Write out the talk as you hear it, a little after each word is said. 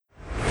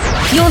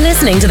You're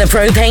listening to the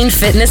Propane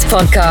Fitness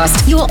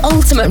Podcast, your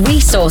ultimate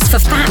resource for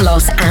fat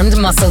loss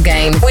and muscle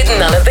gain, with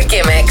none of the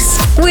gimmicks.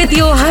 With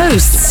your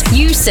hosts,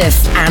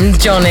 Yusuf and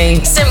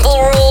Johnny.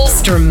 Simple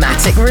rules,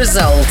 dramatic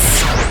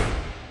results.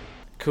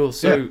 Cool.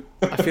 So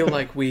I feel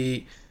like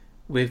we've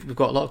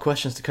got a lot of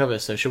questions to cover.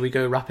 So shall we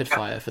go rapid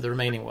fire for the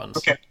remaining ones?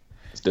 Okay,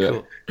 let's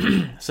do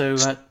it. So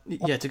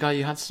Tagai,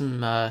 you had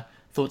some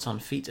thoughts on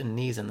feet and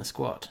knees in the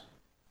squat.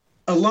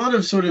 A lot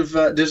of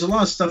there's a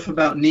lot of stuff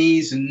about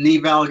knees and knee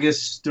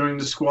valgus during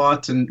the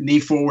squat and knee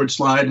forward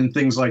slide and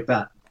things like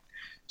that.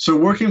 So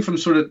working from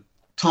sort of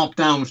top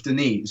down with the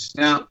knees.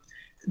 Now,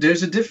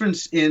 there's a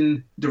difference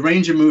in the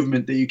range of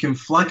movement that you can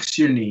flex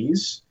your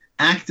knees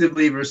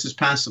actively versus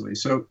passively.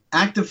 So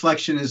active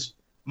flexion is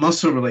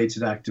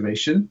muscle-related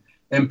activation,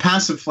 and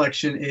passive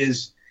flexion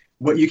is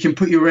what you can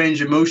put your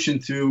range of motion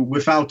through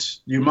without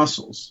your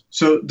muscles.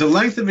 So the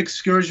length of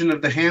excursion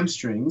of the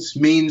hamstrings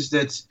means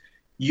that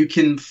you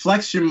can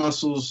flex your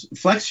muscles,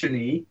 flex your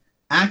knee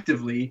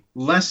actively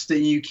less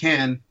than you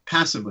can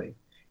passively.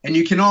 And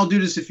you can all do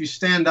this if you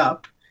stand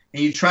up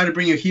and you try to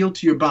bring your heel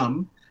to your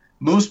bum.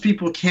 Most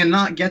people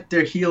cannot get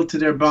their heel to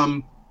their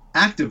bum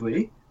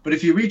actively, but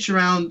if you reach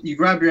around, you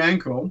grab your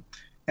ankle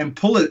and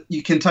pull it,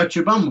 you can touch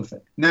your bum with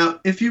it. Now,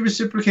 if you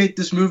reciprocate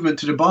this movement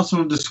to the bottom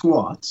of the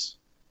squats,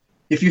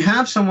 if you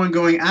have someone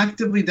going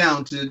actively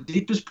down to the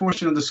deepest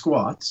portion of the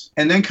squats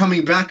and then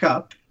coming back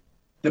up,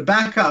 the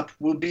back up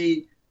will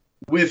be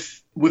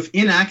with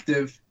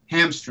inactive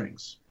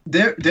hamstrings.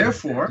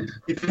 Therefore,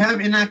 if you have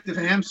inactive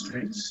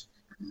hamstrings,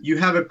 you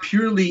have a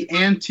purely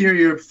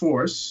anterior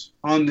force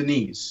on the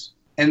knees.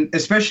 And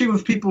especially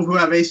with people who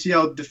have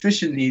ACL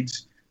deficient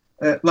needs,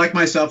 like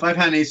myself, I've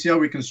had an ACL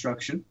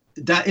reconstruction.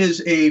 That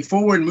is a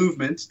forward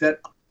movement that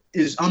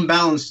is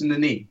unbalanced in the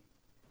knee.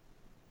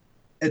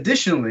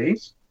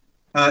 Additionally,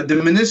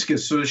 the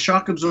meniscus, so the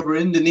shock absorber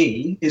in the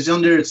knee, is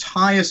under its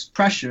highest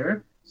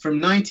pressure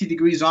from 90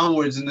 degrees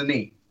onwards in the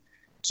knee.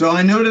 So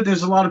I know that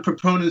there's a lot of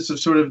proponents of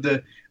sort of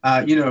the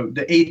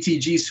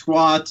ATG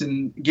squat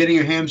and getting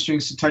your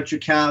hamstrings to touch your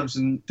calves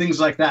and things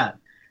like that.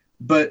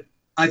 But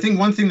I think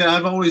one thing that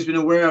I've always been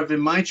aware of in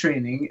my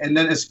training, and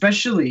then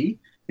especially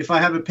if I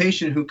have a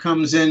patient who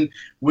comes in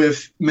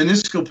with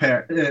meniscal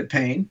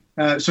pain,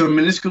 so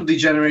meniscal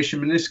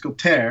degeneration, meniscal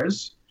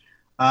tears,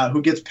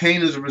 who gets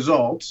pain as a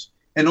result,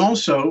 and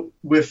also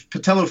with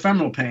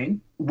patellofemoral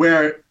pain,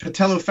 where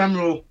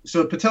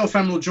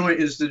patellofemoral joint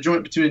is the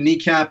joint between the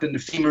kneecap and the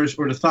femurs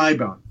or the thigh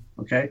bone,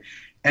 okay?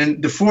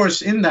 And the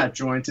force in that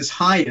joint is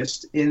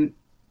highest in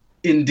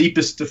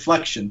deepest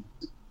deflection.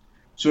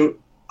 So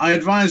I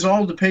advise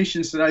all the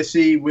patients that I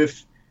see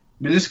with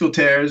meniscal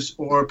tears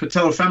or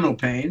patellofemoral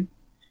pain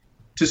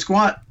to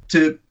squat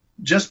to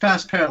just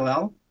past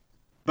parallel,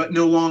 but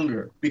no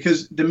longer.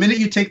 Because the minute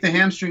you take the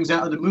hamstrings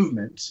out of the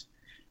movement,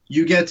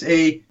 you get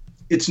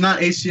it's not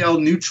ACL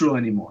neutral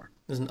anymore.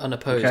 There's an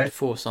unopposed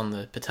force on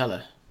the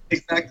patella.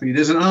 Exactly.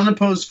 There's an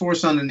unopposed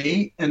force on the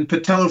knee, and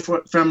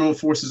patellofemoral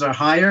forces are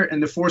higher,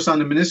 and the force on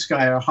the menisci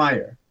are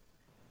higher.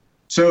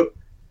 So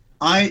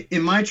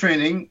in my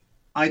training,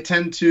 I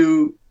tend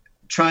to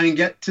try and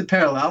get to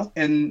parallel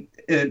and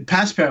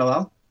pass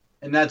parallel,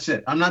 and that's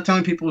it. I'm not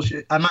saying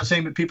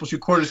that people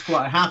should quarter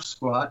squat, half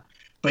squat,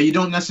 but you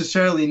don't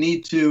necessarily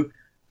need to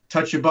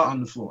touch your butt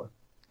on the floor.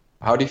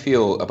 How do you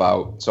feel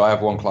about, so I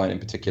have one client in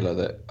particular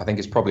that I think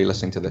is probably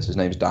listening to this, his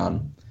name's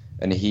Dan,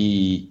 and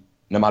he,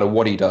 no matter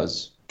what he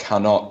does,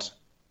 cannot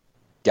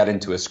get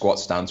into a squat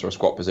stance or a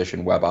squat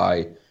position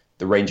whereby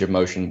the range of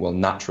motion will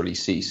naturally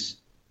cease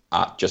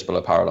at just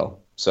below parallel.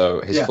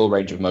 So his full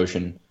range of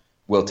motion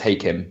will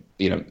take him,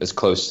 as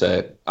close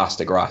to ass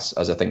to grass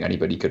as I think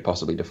anybody could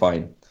possibly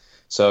define.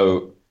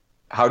 So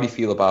how do you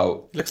feel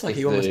about... Looks like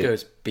he almost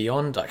goes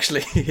beyond,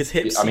 actually. His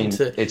hips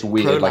it's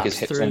weird, like his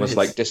hips almost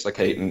like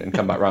dislocate and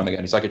come back around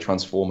again. He's like a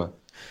transformer.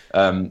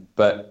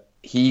 But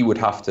he would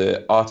have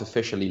to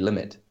artificially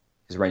limit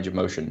his range of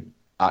motion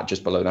at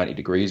just below 90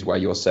 degrees, where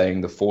you're saying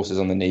the forces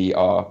on the knee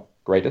are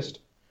greatest.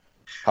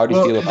 How do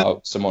you feel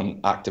about someone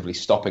actively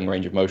stopping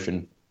range of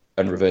motion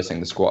and reversing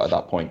the squat at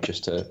that point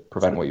just to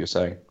prevent what you're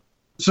saying?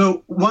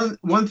 So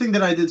one thing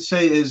that I did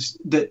say is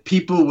that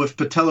people with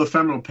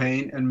patellofemoral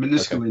pain and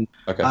meniscal injury,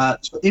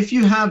 so if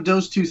you have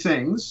those two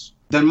things,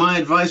 then my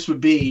advice would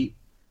be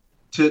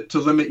to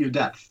limit your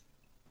depth.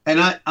 And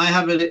I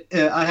have an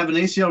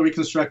ACL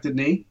reconstructed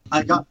knee.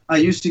 I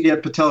used to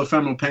get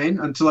patellofemoral pain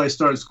until I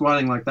started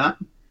squatting like that.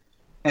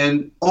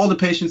 And all the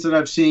patients that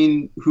I've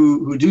seen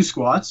who do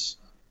squats,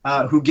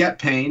 who get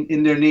pain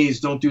in their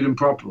knees, don't do them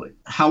properly.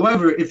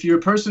 However, if you're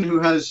a person who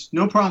has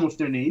no problem with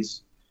their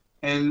knees,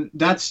 and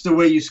that's the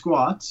way you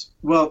squat,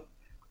 well,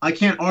 I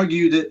can't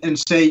argue that and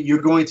say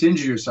you're going to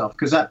injure yourself,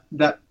 because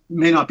that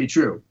may not be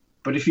true.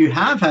 But if you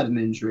have had an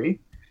injury,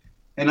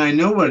 and I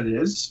know what it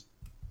is,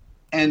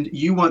 and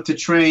you want to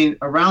train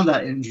around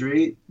that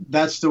injury,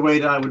 that's the way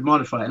that I would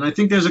modify it. And I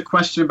think there's a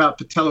question about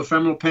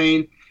patellofemoral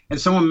pain, and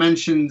someone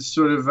mentioned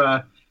sort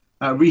of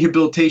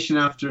rehabilitation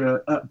after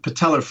a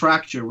patellar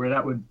fracture, where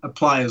that would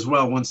apply as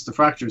well once the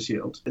fracture is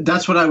healed.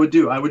 That's what I would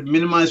do. I would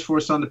minimize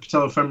force on the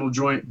patellofemoral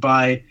joint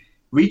by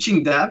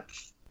reaching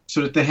depth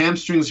so that the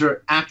hamstrings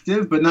are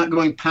active but not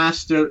going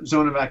past their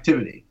zone of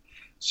activity.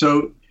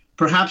 So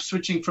perhaps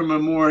switching from a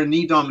more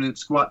knee-dominant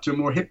squat to a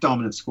more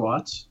hip-dominant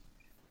squat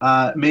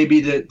may be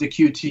the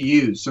cue to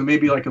use. So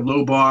maybe like a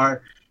low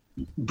bar,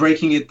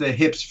 breaking at the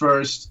hips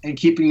first and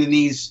keeping the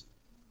knees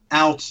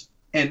out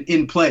and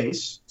in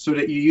place so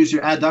that you use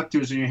your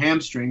adductors and your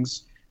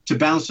hamstrings to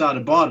bounce out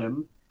of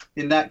bottom.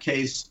 In that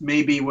case,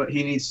 may be what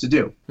he needs to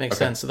do. Makes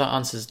sense. So that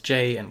answers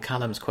Jay and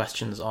Callum's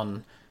questions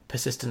on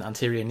persistent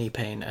anterior knee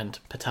pain and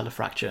patella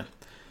fracture.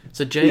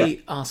 So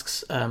Jay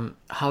asks,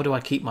 how do I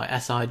keep my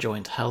SI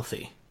joint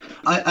healthy?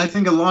 I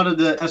think a lot of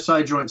the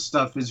SI joint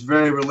stuff is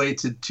very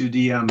related to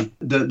the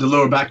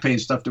lower back pain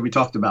stuff that we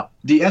talked about.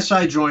 The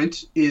SI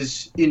joint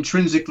is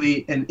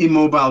intrinsically an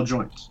immobile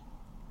joint.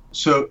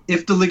 So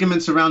if the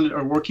ligaments around it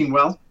are working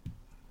well,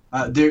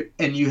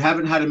 and you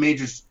haven't had a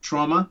major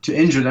trauma to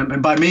injure them,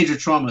 and by major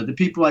trauma, the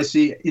people I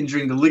see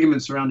injuring the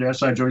ligaments around their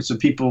SI joints are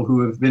people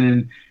who have been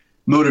in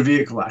motor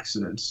vehicle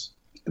accidents.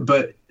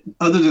 But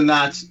other than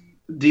that,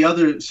 the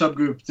other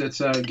subgroup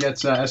that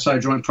gets SI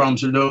joint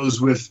problems are those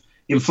with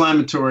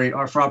inflammatory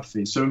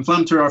arthropathies. So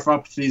inflammatory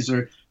arthropathies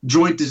are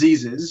joint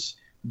diseases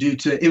due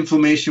to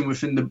inflammation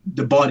within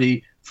the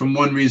body from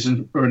one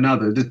reason or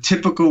another. The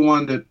typical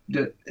one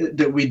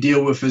that we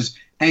deal with is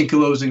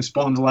ankylosing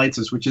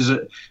spondylitis, which is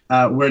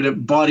where the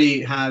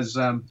body has,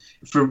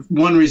 for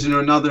one reason or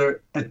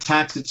another,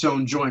 attacked its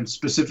own joints,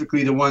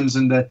 specifically the ones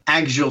in the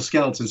axial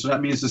skeleton. So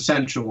that means the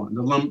central one,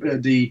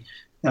 the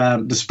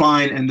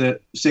spine and the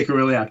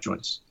sacroiliac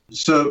joints.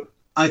 So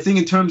I think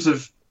in terms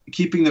of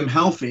keeping them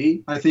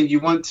healthy, I think you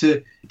want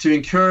to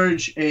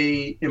encourage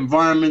a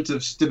environment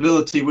of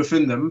stability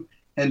within them,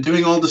 and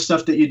doing all the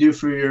stuff that you do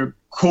for your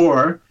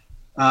core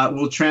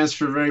will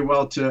transfer very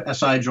well to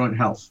SI joint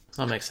health.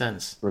 That makes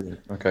sense. Brilliant.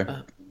 Okay.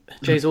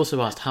 Jay's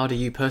also asked, how do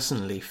you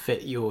personally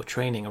fit your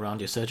training around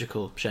your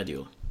surgical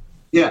schedule?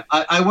 Yeah,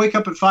 I wake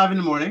up at 5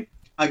 a.m.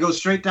 I go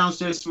straight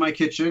downstairs to my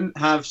kitchen,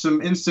 have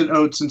some instant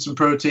oats and some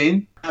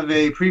protein, have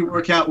a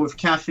pre-workout with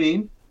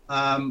caffeine,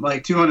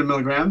 like 200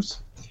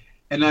 milligrams.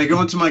 And I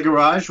go into my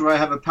garage where I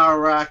have a power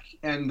rack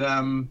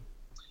and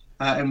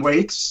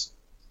weights.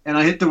 And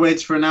I hit the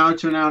weights for an hour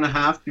to an hour and a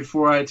half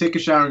before I take a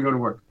shower and go to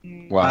work.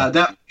 Wow.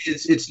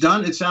 It's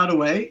done. It's out of the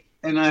way.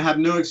 And I have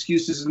no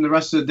excuses in the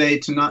rest of the day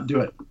to not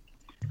do it.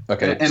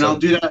 Okay. And I'll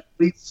do that at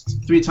least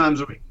 3 times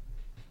a week.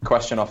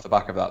 Question off the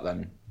back of that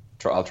then.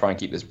 I'll try and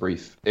keep this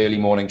brief. Early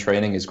morning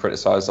training is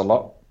criticized a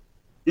lot.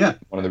 Yeah.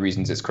 One of the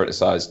reasons it's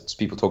criticized is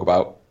people talk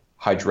about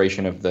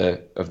hydration of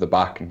the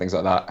back and things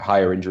like that,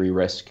 higher injury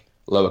risk,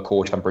 lower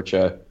core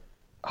temperature,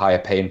 higher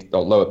pain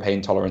or lower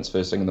pain tolerance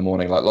first thing in the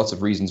morning. Like lots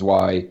of reasons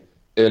why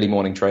early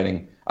morning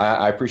training.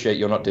 I appreciate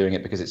you're not doing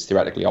it because it's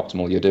theoretically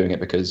optimal. You're doing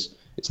it because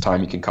it's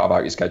time you can carve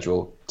out your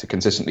schedule to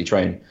consistently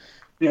train.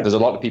 Yeah. There's a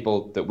lot of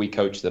people that we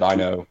coach that I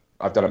know,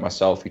 I've done it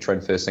myself, who train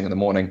first thing in the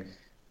morning.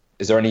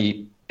 Is there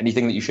anything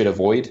that you should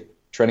avoid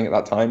training at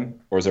that time?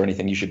 Or is there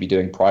anything you should be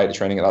doing prior to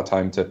training at that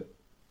time to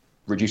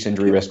reduce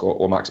injury risk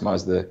or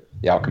maximize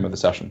the outcome of the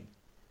session?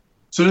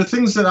 So the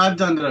things that I've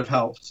done that have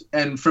helped,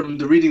 and from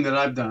the reading that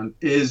I've done,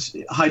 is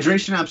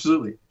hydration,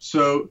 absolutely.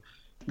 So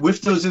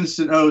with those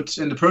instant oats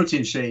and the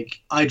protein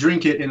shake, I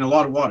drink it in a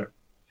lot of water.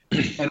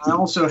 And I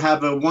also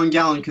have a 1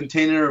 gallon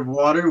container of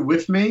water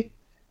with me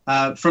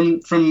from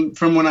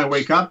when I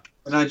wake up,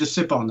 and I just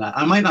sip on that.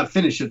 I might not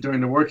finish it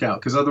during the workout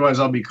because otherwise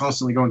I'll be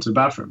constantly going to the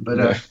bathroom.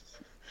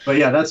 But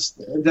yeah, that's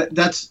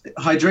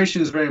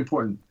hydration is very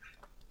important.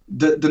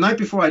 The night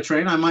before I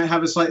train, I might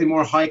have a slightly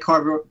more high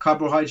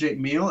carbohydrate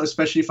meal,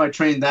 especially if I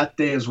train that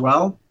day as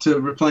well, to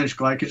replenish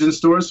glycogen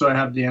stores so I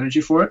have the energy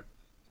for it.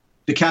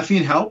 The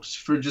caffeine helps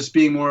for just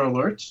being more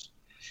alert.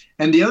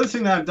 And the other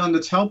thing that I've done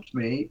that's helped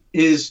me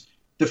is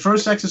the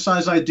first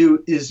exercise I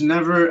do is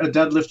never a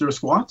deadlift or a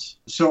squat.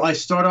 So I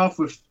start off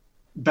with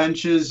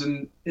benches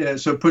and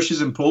so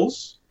pushes and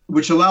pulls,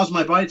 which allows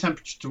my body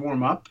temperature to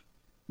warm up,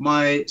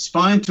 my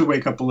spine to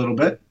wake up a little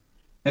bit.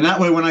 And that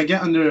way, when I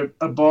get under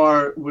a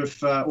bar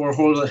with or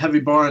hold a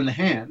heavy bar in the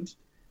hand,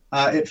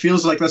 it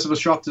feels like less of a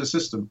shock to the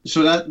system.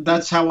 So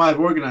that's how I've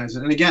organized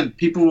it. And again,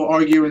 people will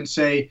argue and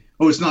say,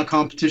 "Oh, it's not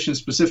competition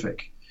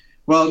specific."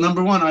 Well,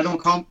 number one, I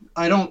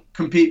don't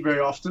compete very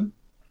often,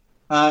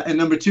 and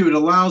number two, it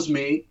allows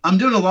me. I'm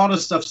doing a lot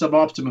of stuff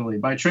suboptimally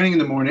by training in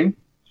the morning,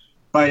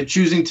 by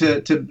choosing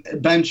to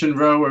bench and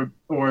row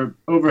or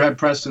overhead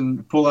press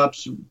and pull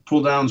ups,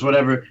 pull downs,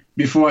 whatever,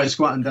 before I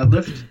squat and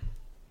deadlift.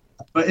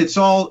 But it's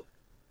all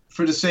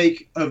for the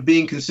sake of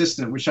being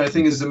consistent, which I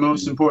think is the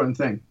most important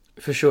thing.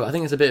 For sure. I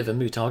think it's a bit of a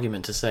moot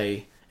argument to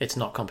say it's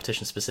not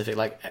competition specific.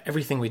 Like,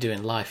 everything we do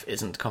in life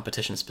isn't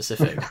competition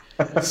specific.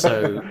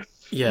 So,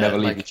 yeah. Never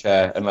leave your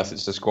chair unless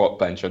it's a squat,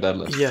 bench, or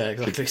deadlift. Yeah,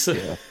 exactly. So,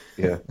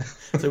 yeah.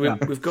 So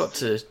we've got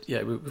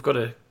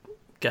to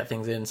get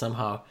things in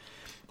somehow.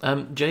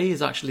 Jay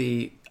is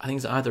actually, I think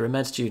he's either a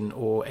med student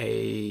or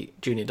a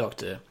junior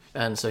doctor.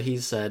 And so he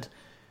said,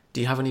 do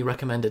you have any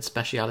recommended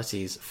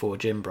specialities for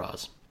gym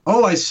bras?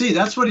 Oh, I see.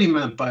 That's what he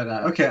meant by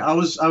that. Okay, I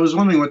was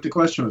wondering what the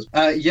question was.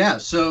 Yeah,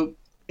 so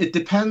it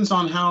depends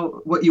on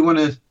what you want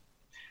to.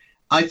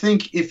 I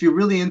think if you're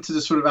really into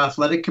the sort of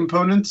athletic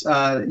component,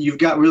 you've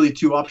got really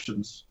two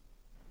options.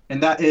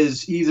 And that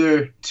is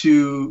either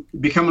to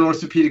become an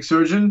orthopedic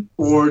surgeon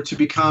or to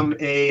become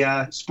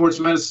a sports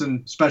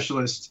medicine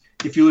specialist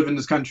if you live in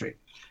this country.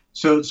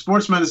 So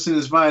sports medicine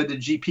is via the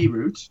GP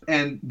route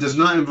and does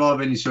not involve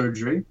any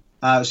surgery.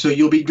 So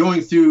you'll be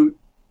going through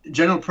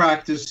general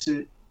practice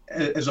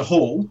as a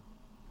whole,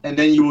 and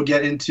then you will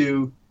get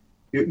into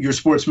your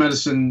sports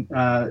medicine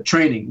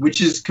training, which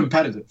is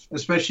competitive,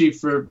 especially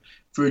for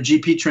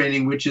GP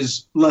training, which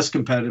is less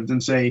competitive than,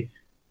 say,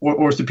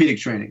 orthopedic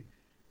training.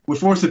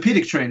 With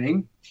orthopedic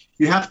training,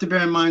 you have to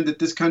bear in mind that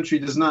this country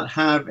does not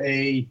have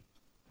a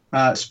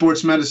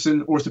sports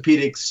medicine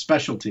orthopedic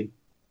specialty.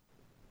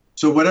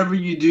 So whatever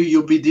you do,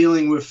 you'll be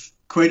dealing with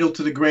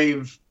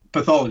cradle-to-the-grave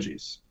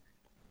pathologies.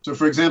 So,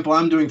 for example,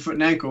 I'm doing foot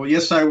and ankle.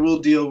 Yes, I will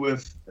deal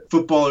with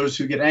footballers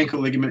who get ankle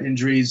ligament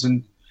injuries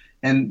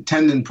and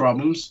tendon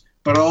problems,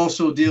 but I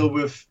also deal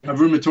with a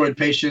rheumatoid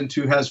patient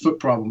who has foot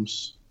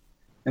problems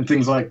and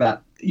things like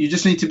that. You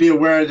just need to be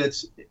aware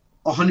that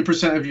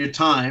 100% of your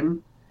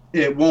time,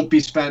 it won't be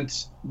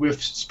spent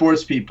with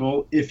sports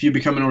people if you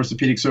become an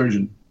orthopedic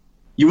surgeon.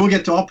 You will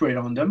get to operate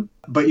on them,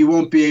 but you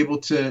won't be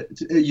able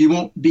you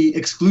won't be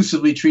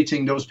exclusively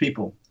treating those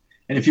people.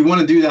 And if you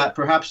want to do that,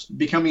 perhaps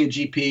becoming a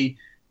GP,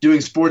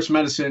 doing sports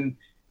medicine,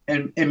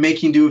 and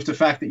making do with the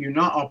fact that you're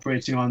not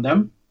operating on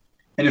them.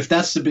 And if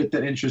that's the bit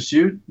that interests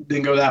you,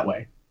 then go that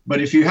way.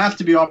 But if you have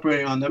to be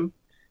operating on them,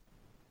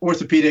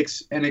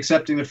 orthopedics, and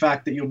accepting the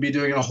fact that you'll be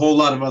doing a whole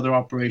lot of other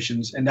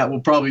operations, and that will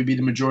probably be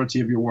the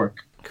majority of your work.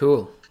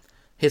 Cool.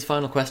 His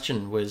final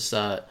question was,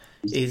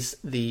 is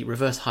the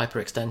reverse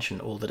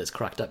hyperextension all that it's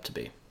cracked up to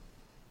be?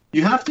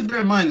 You have to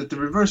bear in mind that the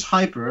reverse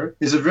hyper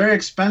is a very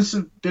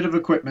expensive bit of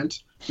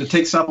equipment that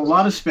takes up a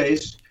lot of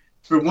space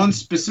for one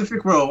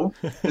specific role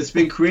that's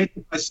been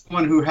created by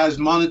someone who has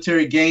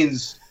monetary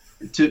gains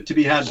to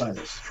be had by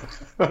this.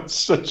 That's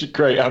such a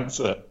great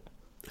answer.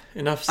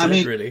 Enough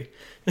said, really.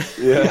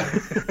 Yeah.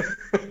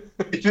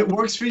 If it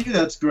works for you,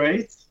 that's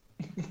great.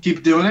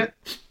 Keep doing it.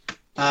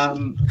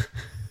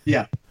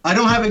 Yeah. I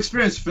don't have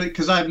experience with it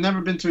because I've never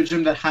been to a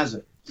gym that has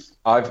it.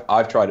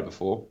 I've tried it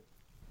before.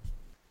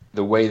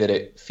 The way that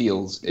it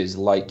feels is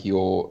like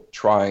you're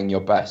trying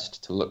your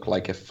best to look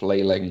like a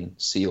flailing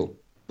seal.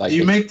 Like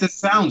you make the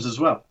sounds as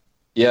well.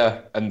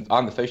 Yeah, and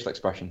the facial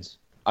expressions.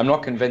 I'm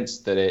not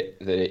convinced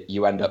that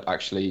you end up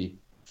actually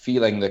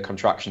feeling the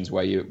contractions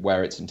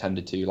where it's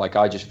intended to. Like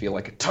I just feel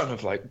like a ton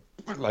of like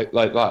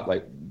that,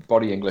 like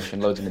body English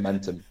and loads of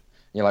momentum. And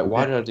you're like,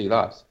 why did I do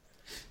that?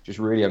 Just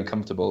really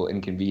uncomfortable,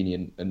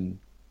 inconvenient, and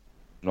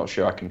not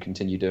sure I can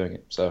continue doing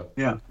it. So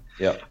yeah.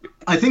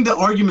 I think the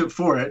argument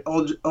for it,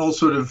 all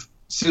sort of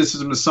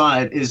cynicism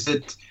aside, is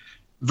that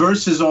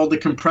versus all the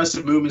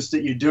compressive movements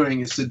that you're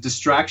doing, it's a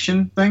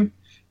distraction thing.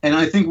 And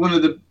I think one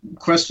of the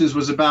questions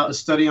was about a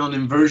study on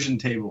inversion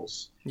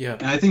tables. Yeah.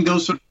 And I think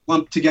those sort of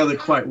lump together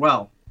quite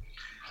well.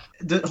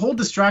 The whole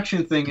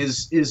distraction thing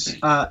is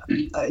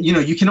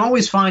you can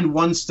always find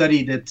one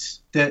study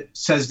that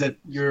says that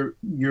your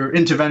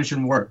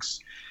intervention works.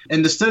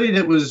 And the study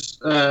that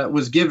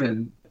was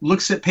given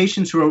looks at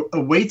patients who are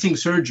awaiting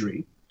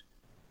surgery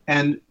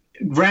and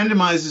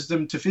randomizes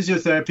them to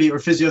physiotherapy or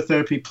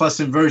physiotherapy plus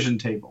inversion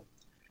table.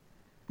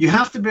 You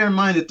have to bear in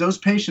mind that those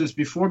patients,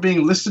 before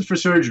being listed for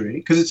surgery,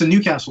 because it's a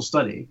Newcastle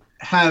study,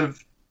 have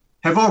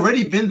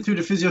already been through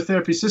the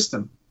physiotherapy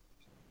system.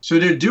 So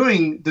they're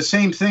doing the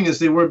same thing as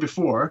they were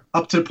before,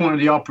 up to the point of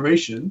the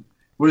operation,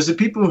 whereas the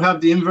people who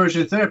have the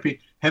inversion therapy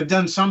have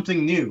done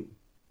something new,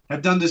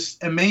 have done this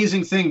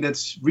amazing thing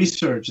that's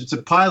research, it's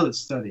a pilot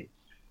study,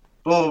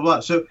 blah, blah, blah.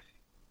 So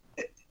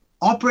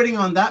operating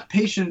on that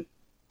patient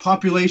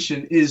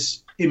population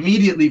is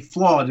immediately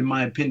flawed, in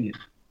my opinion.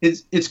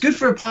 It's good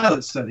for a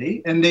pilot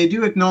study, and they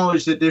do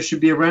acknowledge that there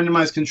should be a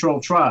randomized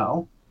controlled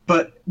trial,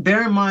 but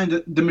bear in mind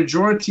that the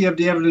majority of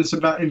the evidence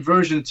about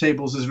inversion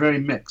tables is very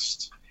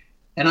mixed.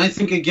 And I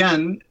think,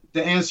 again,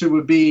 the answer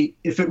would be,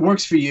 if it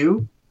works for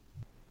you,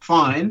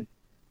 fine.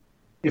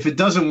 If it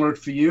doesn't work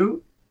for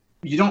you,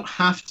 you don't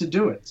have to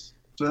do it.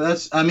 So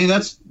that's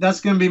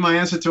going to be my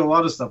answer to a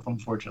lot of stuff,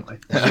 unfortunately.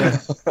 I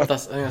think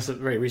that's a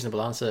very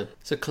reasonable answer.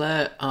 So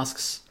Claire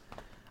asks,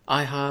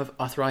 I have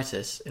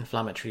arthritis,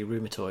 inflammatory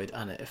rheumatoid,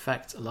 and it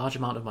affects a large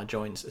amount of my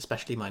joints,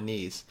 especially my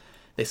knees.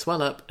 They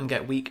swell up and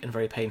get weak and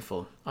very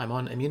painful. I'm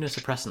on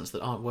immunosuppressants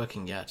that aren't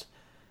working yet,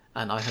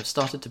 and I have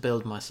started to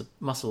build my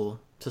muscle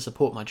to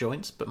support my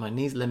joints, but my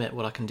knees limit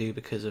what I can do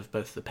because of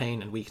both the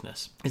pain and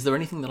weakness. Is there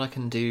anything that I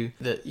can do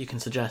that you can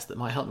suggest that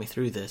might help me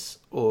through this,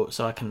 or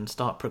so I can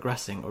start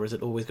progressing, or is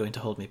it always going to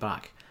hold me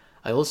back?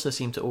 I also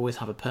seem to always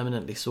have a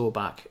permanently sore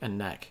back and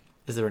neck.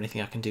 Is there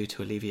anything I can do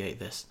to alleviate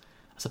this?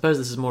 I suppose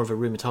this is more of a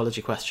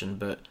rheumatology question,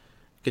 but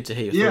good to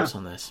hear your thoughts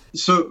on this.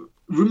 So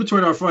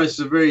rheumatoid arthritis is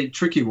a very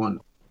tricky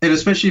one. And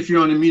especially if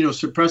you're on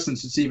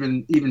immunosuppressants, it's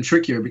even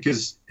trickier,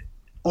 because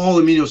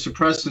all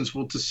immunosuppressants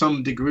will, to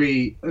some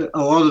degree, a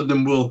lot of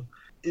them will,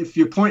 if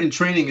your point in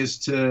training is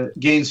to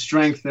gain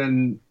strength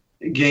and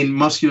gain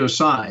muscular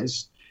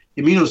size,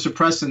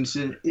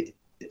 immunosuppressants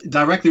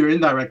directly or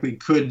indirectly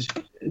could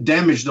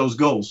damage those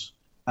goals,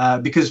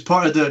 because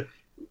part of the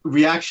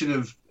reaction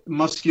of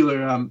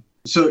muscular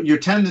so your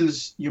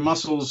tendons, your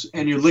muscles,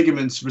 and your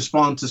ligaments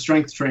respond to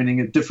strength training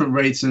at different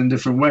rates and in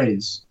different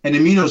ways. And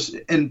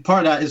and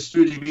part of that is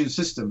through the immune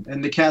system.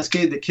 And the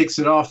cascade that kicks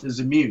it off is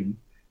immune.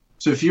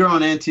 So if you're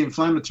on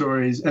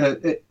anti-inflammatories,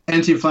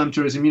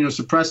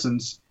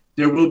 immunosuppressants,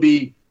 there will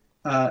be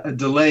a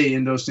delay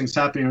in those things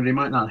happening, or they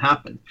might not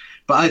happen.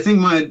 But I think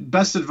my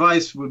best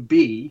advice would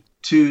be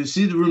to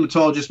see the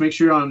rheumatologist, make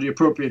sure you're on the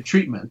appropriate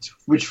treatment,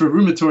 which for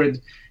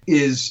rheumatoid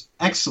is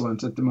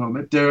excellent at the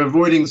moment. They're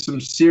avoiding some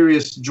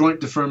serious joint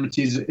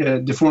deformities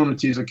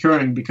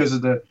occurring because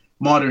of the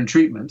modern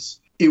treatments.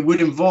 It would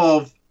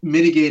involve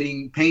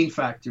mitigating pain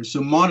factors,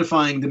 so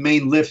modifying the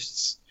main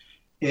lifts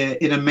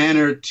in a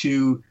manner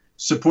to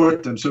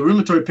support them. So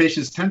rheumatoid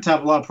patients tend to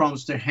have a lot of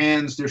problems with their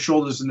hands, their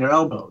shoulders, and their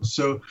elbows.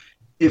 So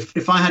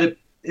if I had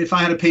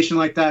a patient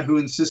like that who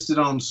insisted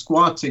on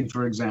squatting,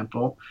 for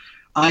example,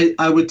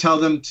 I would tell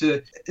them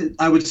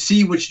I would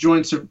see which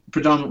joints are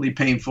predominantly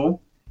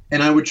painful,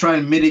 and I would try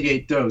and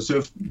mitigate those. So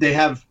if they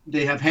have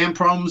hand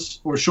problems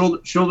or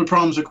shoulder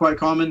problems are quite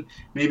common,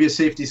 maybe a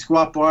safety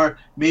squat bar,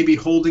 maybe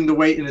holding the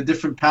weight in a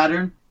different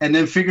pattern, and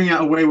then figuring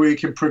out a way where you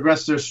can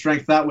progress their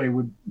strength that way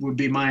would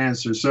be my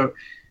answer. So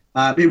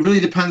it really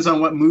depends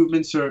on what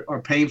movements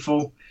are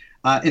painful.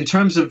 In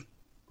terms of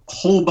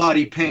whole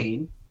body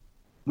pain,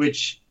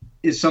 which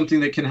is something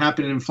that can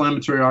happen in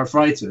inflammatory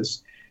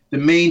arthritis, the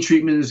main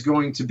treatment is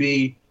going to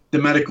be the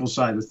medical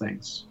side of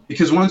things.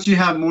 Because once you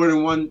have more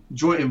than one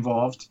joint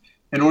involved,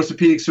 an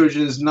orthopedic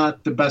surgeon is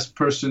not the best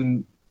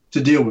person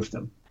to deal with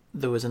them.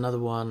 There was another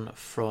one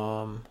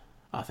from,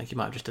 I think you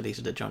might have just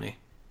deleted it, Johnny.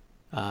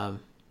 From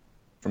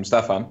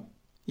Stefan?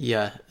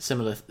 Yeah,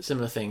 similar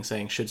thing,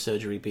 saying should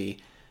surgery be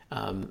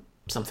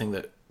something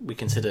that we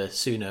consider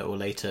sooner or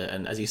later?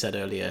 And as you said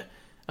earlier,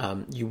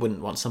 you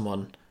wouldn't want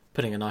someone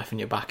putting a knife in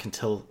your back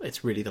until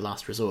it's really the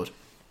last resort.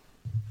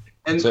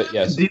 And so,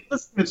 yes. The other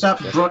thing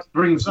that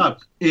brings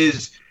up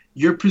is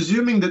you're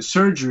presuming that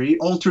surgery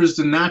alters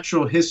the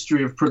natural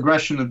history of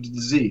progression of the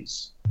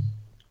disease,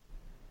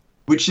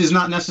 which is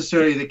not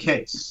necessarily the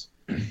case.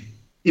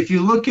 If you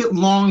look at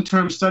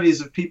long-term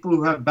studies of people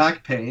who have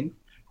back pain,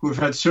 who have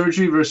had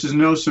surgery versus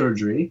no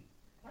surgery,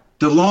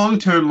 the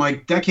long-term,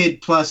 like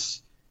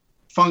decade-plus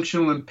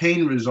functional and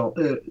pain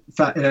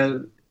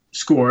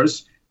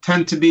scores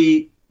tend to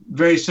be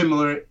very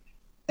similar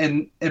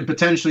and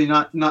potentially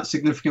not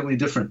significantly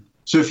different.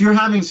 So if you're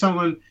having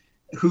someone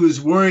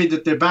who's worried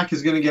that their back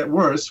is going to get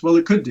worse, well,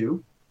 it could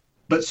do,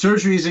 but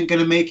surgery isn't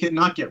going to make it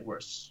not get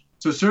worse.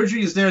 So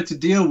surgery is there to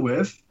deal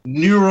with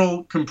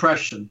neural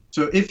compression.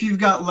 So if you've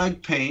got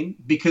leg pain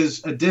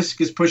because a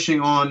disc is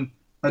pushing on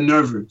a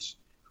nerve root,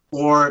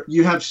 or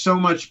you have so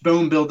much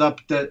bone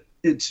buildup that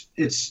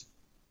it's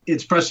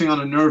pressing on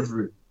a nerve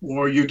root,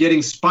 or you're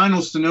getting spinal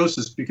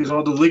stenosis because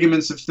all the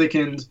ligaments have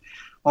thickened,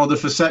 all the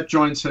facet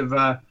joints have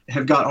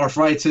got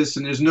arthritis,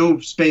 and there's no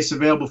space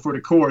available for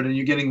the cord, and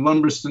you're getting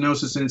lumbar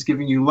stenosis, and it's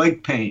giving you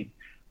leg pain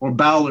or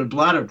bowel or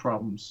bladder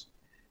problems,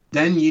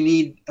 then you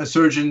need a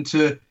surgeon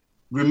to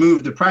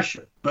remove the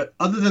pressure. But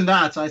other than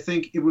that, I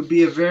think it would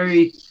be a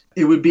very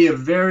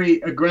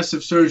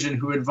aggressive surgeon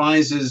who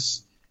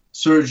advises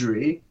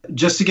surgery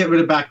just to get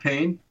rid of back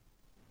pain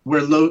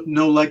where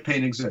no leg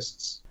pain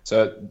exists.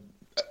 So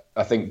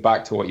I think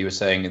back to what you were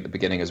saying at the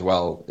beginning as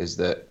well, is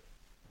that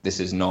this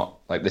is not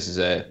like this is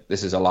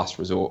a last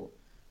resort.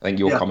 I think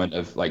your comment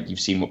of like you've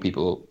seen what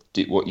people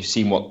do, what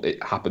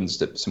it happens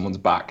to someone's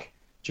back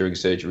during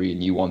surgery,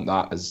 and you want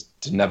that as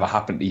to never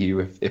happen to you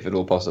if at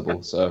all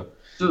possible. So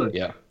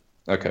yeah,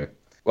 okay.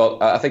 Well,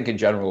 I think in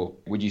general,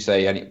 would you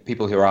say any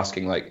people who are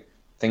asking like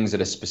things that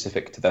are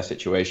specific to their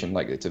situation,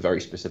 like it's a very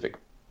specific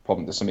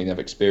problem, that's something they've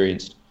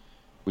experienced,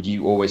 would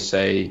you always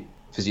say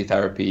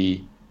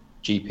physiotherapy,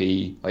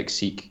 GP, like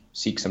seek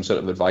some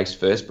sort of advice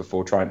first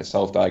before trying to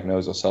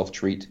self-diagnose or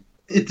self-treat?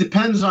 It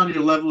depends on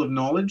your level of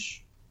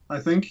knowledge, I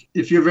think.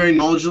 If you're very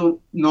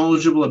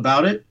knowledgeable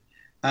about it,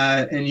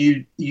 and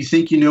you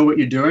think you know what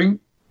you're doing,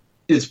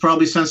 it's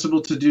probably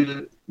sensible to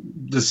do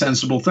the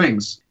sensible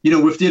things. You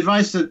know, with the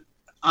advice that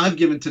I've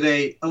given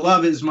today, a lot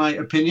of it is my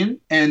opinion.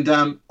 And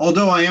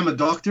although I am a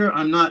doctor,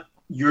 I'm not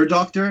your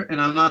doctor, and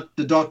I'm not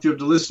the doctor of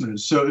the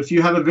listeners. So if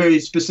you have a very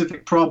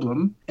specific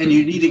problem and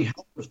you're needing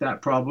help with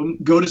that problem,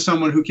 go to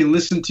someone who can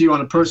listen to you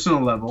on a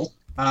personal level.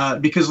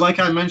 Because like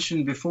I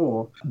mentioned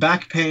before,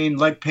 back pain,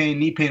 leg pain,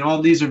 knee pain,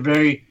 all these are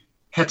very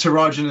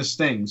heterogeneous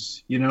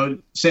things. You know,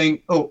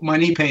 saying, oh, my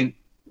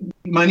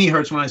knee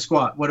hurts when I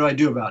squat. What do I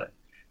do about it?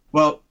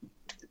 Well,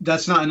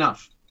 that's not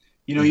enough.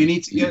 You know, you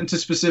need to get into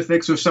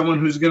specifics with someone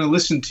who's going to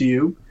listen to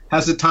you,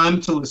 has the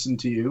time to listen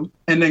to you,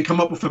 and then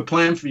come up with a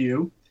plan for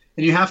you.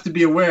 And you have to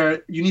be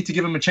aware, you need to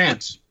give them a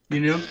chance. You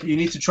know, you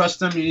need to trust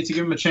them. You need to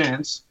give them a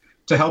chance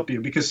to help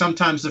you, because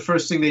sometimes the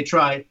first thing they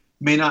try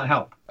may not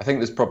help. I think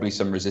there's probably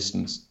some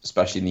resistance,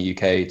 especially in the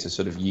UK, to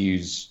sort of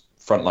use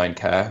frontline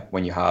care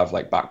when you have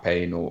like back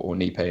pain or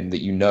knee pain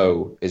that you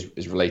know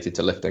is related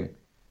to lifting,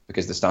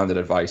 because the standard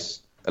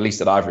advice at least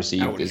that I've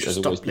received, you has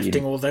stop always lifting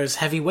been all those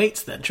heavy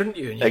weights then, shouldn't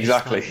you?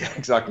 exactly.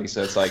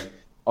 So it's like,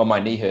 oh, my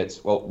knee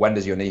hurts. Well, when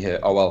does your knee hurt?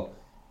 Oh, well,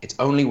 it's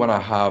only when I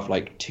have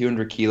like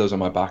 200 kilos on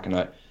my back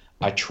and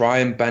I try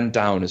and bend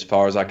down as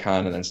far as I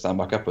can and then stand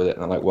back up with it.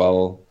 And I'm like,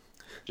 well,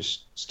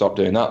 just stop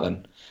doing that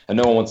then. And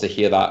no one wants to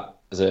hear that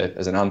as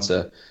an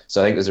answer.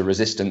 So I think there's a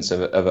resistance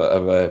of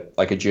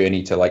a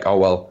journey to like, oh,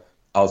 well,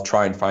 I'll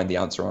try and find the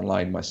answer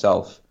online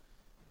myself.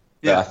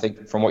 Yeah. But I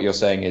think from what you're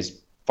saying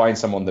is find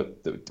someone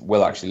that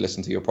will actually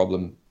listen to your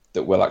problem,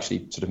 that will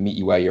actually sort of meet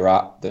you where you're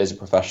at, that is a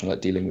professional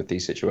at dealing with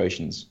these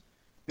situations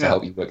to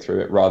help you work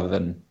through it, rather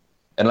than,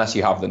 unless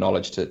you have the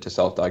knowledge to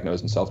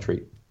self-diagnose and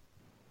self-treat.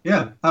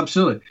 Yeah,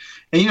 absolutely.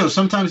 And,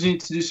 sometimes you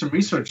need to do some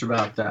research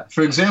about that.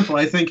 For example,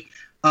 I think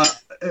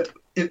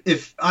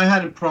if I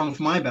had a problem with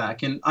my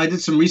back, and I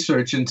did some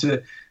research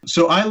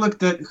so I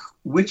looked at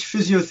which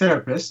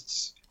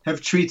physiotherapists have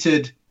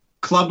treated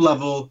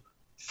club-level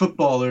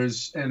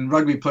footballers and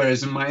rugby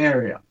players in my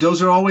area.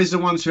 Those are always the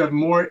ones who have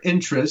more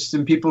interest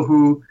in people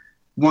who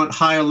want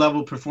higher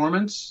level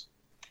performance.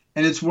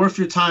 And it's worth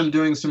your time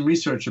doing some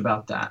research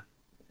about that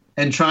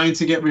and trying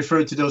to get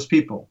referred to those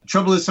people.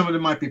 Trouble is, some of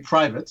them might be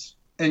private.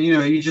 And,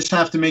 you just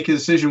have to make a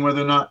decision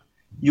whether or not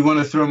you want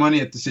to throw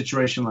money at the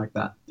situation like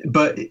that.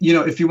 But,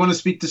 if you want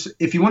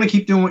to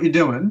keep doing what you're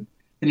doing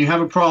and you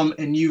have a problem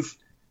and you've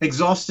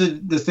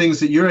exhausted the things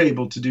that you're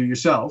able to do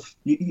yourself,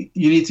 you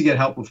need to get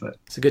help with it.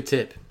 It's a good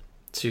tip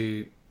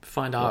to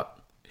find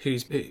out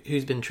who's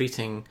been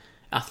treating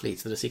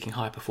athletes that are seeking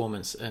high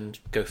performance and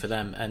go for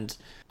them. And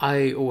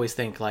I always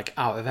think, like,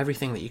 out of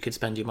everything that you could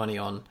spend your money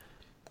on,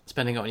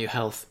 spending it on your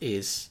health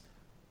is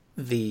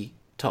the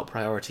top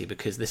priority,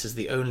 because this is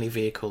the only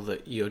vehicle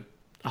that you're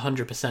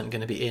 100%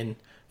 going to be in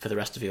for the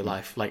rest of your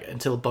life, like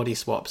until body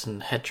swaps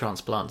and head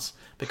transplants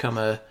become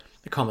a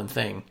common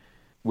thing.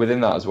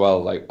 Within that as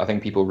well, like, I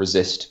think people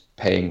resist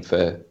paying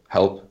for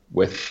help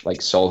with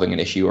like solving an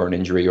issue or an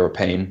injury or a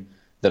pain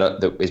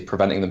that is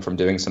preventing them from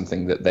doing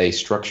something that they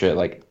structure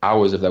like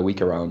hours of their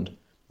week around,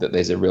 that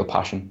there's a real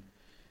passion.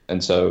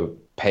 And so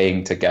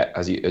paying to get,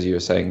 as you were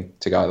saying,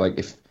 to go, like,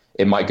 if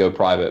it might go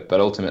private, but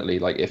ultimately,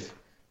 like, if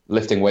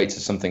lifting weights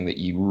is something that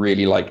you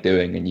really like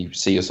doing and you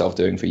see yourself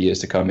doing for years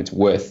to come, it's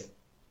worth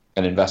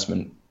an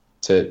investment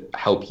to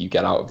help you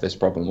get out of this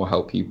problem or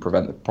help you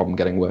prevent the problem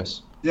getting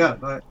worse. Yeah,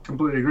 I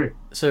completely agree.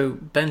 So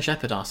Ben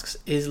Shepherd asks,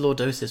 is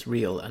lordosis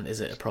real and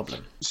is it a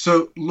problem?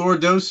 So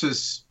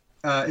lordosis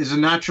is a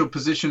natural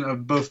position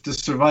of both the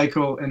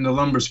cervical and the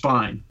lumbar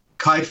spine.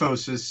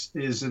 Kyphosis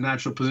is a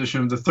natural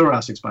position of the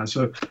thoracic spine.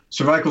 So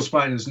cervical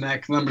spine is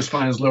neck, lumbar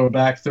spine is lower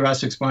back,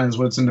 thoracic spine is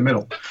what's in the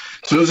middle.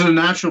 So those are the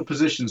natural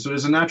positions. So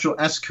there's a natural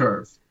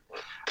S-curve.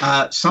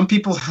 Some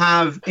people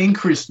have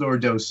increased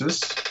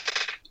lordosis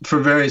for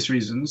various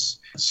reasons,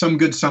 some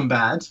good, some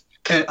bad.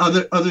 And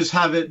others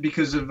have it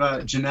because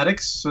of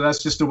genetics, so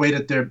that's just the way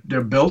that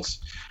they're built.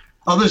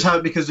 Others have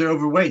it because they're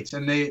overweight,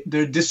 and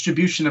their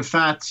distribution of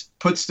fat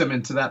puts them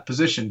into that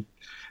position.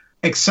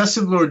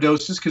 Excessive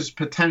lordosis could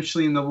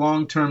potentially in the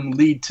long term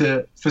lead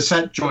to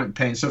facet joint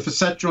pain. So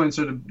facet joints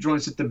are the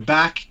joints at the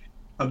back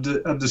of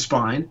the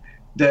spine,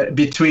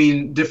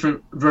 between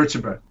different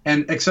vertebrae.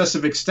 And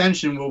excessive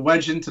extension will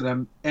wedge into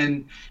them.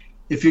 And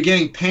if you're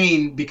getting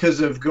pain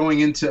because of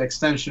going into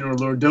extension or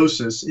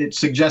lordosis, it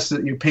suggests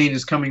that your pain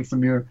is coming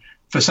from your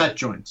facet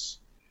joints.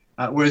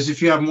 Whereas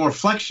if you have more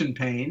flexion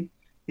pain,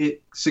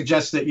 it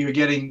suggests that you're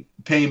getting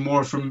pain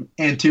more from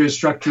anterior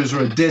structures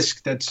or a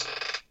disc that's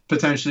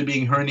potentially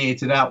being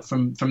herniated out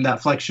from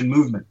that flexion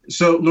movement.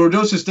 So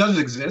lordosis does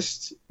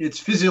exist. It's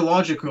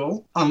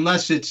physiological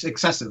unless it's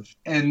excessive.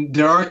 And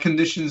there are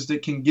conditions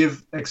that can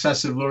give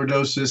excessive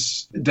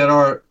lordosis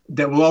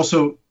that will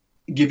also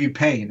give you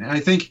pain. And I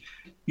think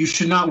you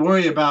should not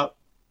worry about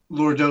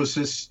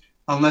lordosis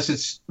unless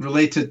it's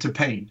related to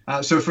pain.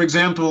 So, for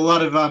example, a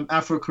lot of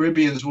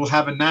Afro-Caribbeans will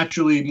have a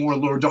naturally more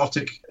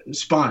lordotic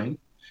spine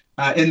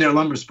in their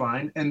lumbar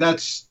spine, and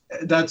that's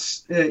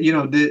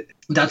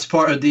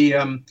part of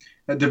the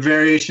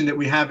variation that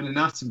we have in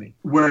anatomy.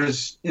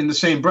 Whereas in the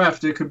same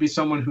breath, there could be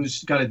someone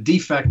who's got a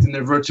defect in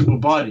their vertebral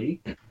body,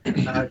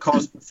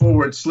 causing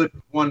forward slip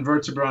of one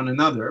vertebra on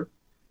another.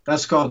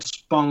 That's called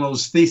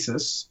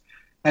spondylolisthesis.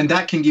 And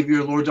that can give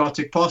you a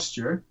lordotic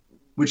posture,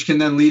 which can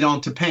then lead on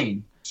to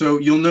pain. So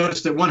you'll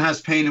notice that one has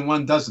pain and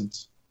one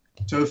doesn't.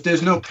 So if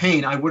there's no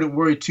pain, I wouldn't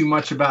worry too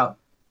much about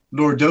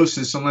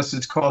lordosis unless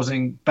it's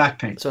causing back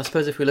pain. So I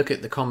suppose if we look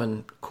at the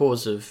common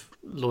cause of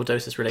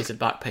lordosis-related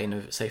back pain,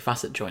 of, say,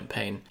 facet joint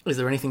pain, is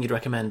there anything you'd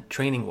recommend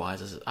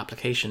training-wise as an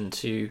application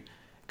to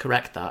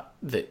correct that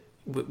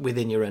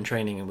within your own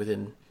training and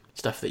within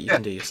stuff that you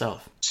can do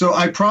yourself? So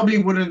I probably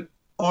wouldn't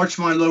arch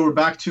my lower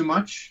back too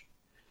much.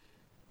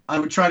 I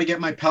would try to get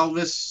my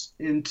pelvis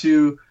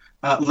into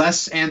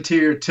less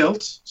anterior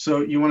tilt.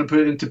 So you want to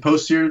put it into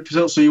posterior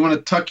tilt. So you want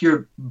to tuck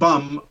your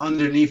bum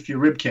underneath your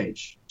rib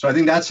cage. So I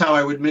think that's how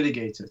I would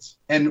mitigate it.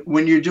 And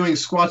when you're doing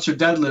squats or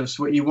deadlifts,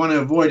 what you want to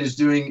avoid is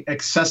doing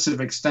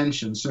excessive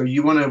extension. So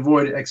you want to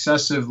avoid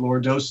excessive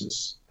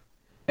lordosis.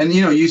 And,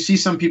 you see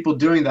some people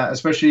doing that,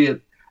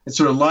 especially it's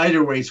sort of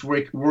lighter weights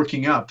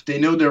working up, they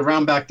know they're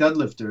round back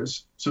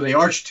deadlifters, so they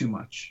arch too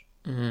much.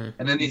 And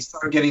then they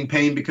start getting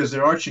pain because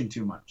they're arching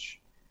too much.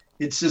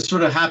 It's a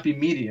sort of happy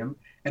medium.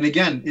 And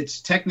again,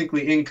 it's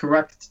technically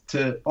incorrect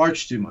to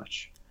arch too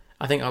much.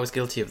 I think I was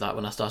guilty of that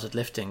when I started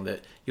lifting,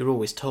 that you're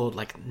always told,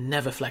 like,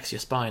 never flex your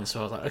spine. So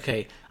I was like,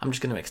 okay, I'm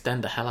just going to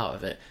extend the hell out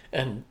of it.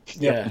 And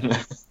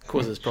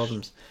causes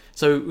problems.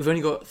 So we've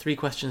only got 3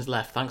 questions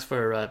left. Thanks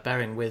for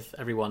bearing with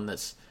everyone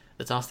that's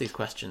asked these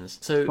questions.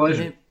 So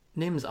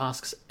Nims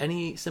asks,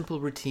 any simple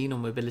routine or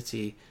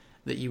mobility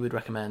that you would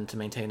recommend to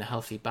maintain a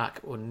healthy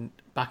back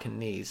and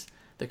knees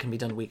that can be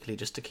done weekly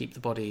just to keep the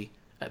body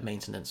at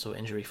maintenance or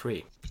injury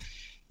free?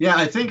 Yeah,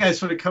 I think I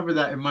sort of covered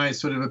that in my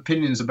sort of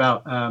opinions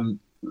about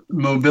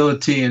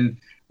mobility and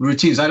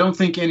routines. I don't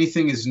think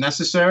anything is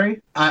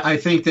necessary. I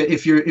think that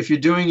if you're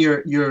doing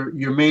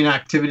your main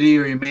activity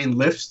or your main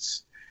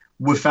lifts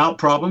without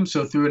problem,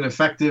 so through an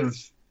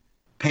effective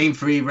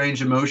pain-free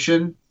range of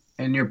motion,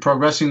 and you're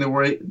progressing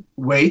the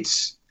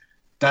weights,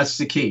 that's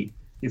the key.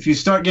 If you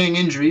start getting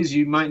injuries,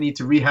 you might need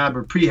to rehab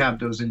or prehab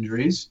those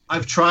injuries.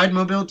 I've tried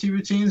mobility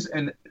routines,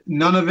 and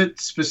none of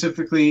it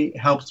specifically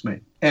helped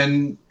me.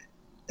 And,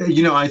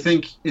 I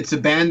think it's a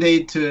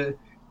Band-Aid to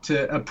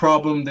a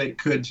problem that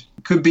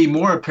could be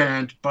more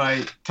apparent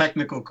by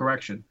technical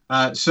correction.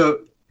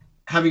 So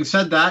having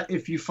said that,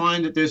 if you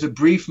find that there's a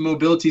brief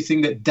mobility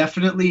thing that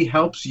definitely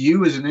helps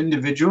you as an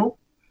individual,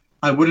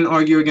 I wouldn't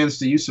argue against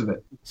the use of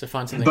it. So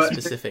find something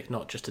specific,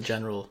 not just a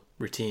general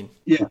routine.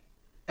 Yeah.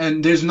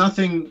 And there's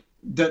nothing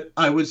that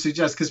I would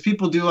suggest, because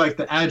people do like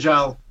the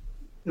Agile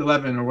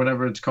 11 or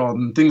whatever it's called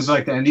and things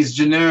like that. And these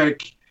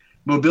generic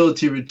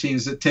mobility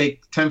routines that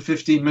take 10,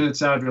 15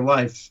 minutes out of your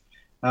life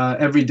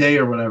every day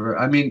or whatever.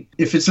 I mean,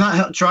 if it's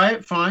not, try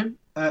it, fine.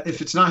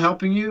 If it's not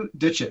helping you,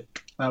 ditch it,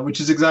 which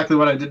is exactly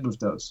what I did with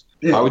those.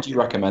 How would you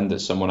recommend that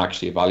someone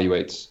actually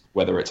evaluates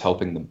whether it's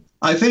helping them?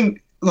 I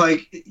think,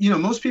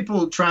 most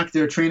people track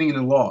their training in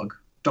a log,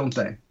 don't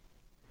they?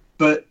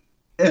 But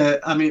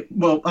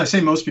I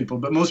say most people,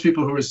 but most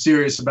people who are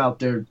serious about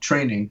their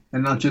training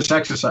and not just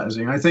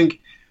exercising. I think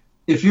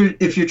if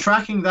you're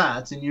tracking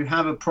that and you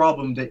have a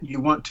problem that you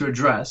want to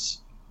address,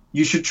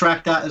 you should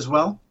track that as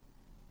well.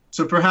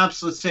 So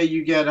perhaps, let's say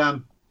you get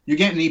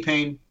knee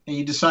pain and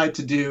you decide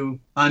to do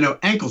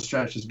ankle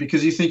stretches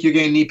because you think you're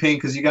getting knee pain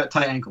because you got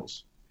tight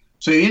ankles.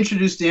 So you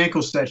introduce the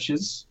ankle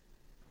stretches,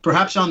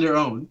 perhaps on their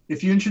own.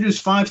 If you introduce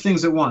 5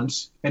 things at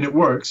once and it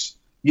works,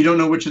 you don't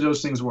know which of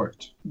those things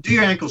worked. Do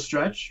your ankle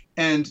stretch,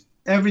 and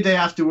every day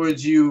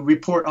afterwards you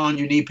report on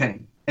your knee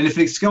pain. And if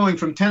it's going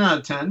from 10 out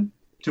of 10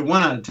 to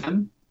 1 out of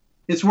 10,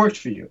 it's worked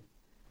for you.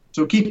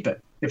 So keep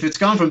it. If it's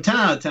gone from 10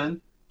 out of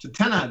 10 to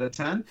 10 out of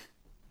 10,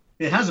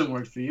 it hasn't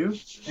worked for you,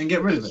 and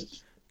get rid of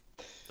it.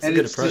 That's a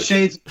good approach. The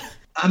shades.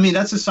 I mean,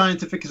 that's as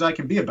scientific as I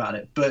can be about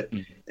it, but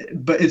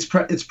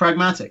it's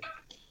pragmatic.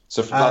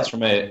 So that's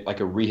from a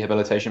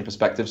rehabilitation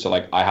perspective. So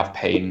I have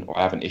pain or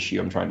I have an issue.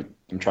 I'm trying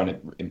to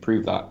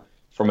improve that.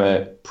 From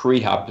a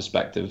prehab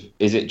perspective,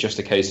 is it just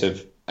a case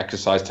of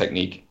exercise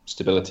technique,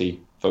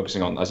 stability,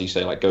 focusing on, as you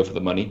say, go for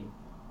the money,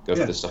 for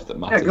the stuff that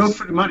matters? Yeah, go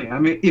for the money. I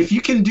mean, if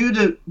you can do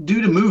the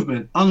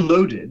movement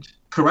unloaded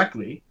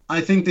correctly, I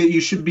think that you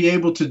should be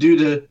able to do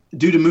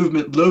the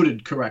movement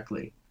loaded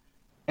correctly.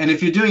 And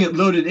if you're doing it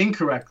loaded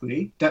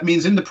incorrectly, that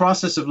means in the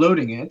process of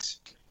loading it,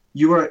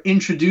 you are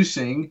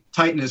introducing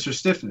tightness or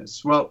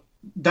stiffness. Well,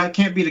 that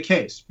can't be the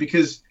case,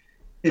 because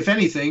if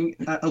anything,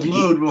 a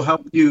load will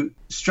help you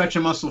stretch a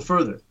muscle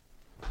further.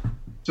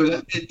 So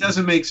it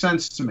doesn't make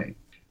sense to me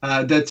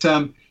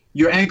that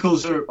your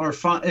ankles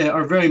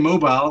are very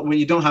mobile when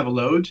you don't have a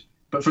load,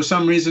 but for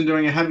some reason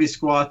during a heavy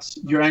squat,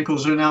 your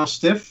ankles are now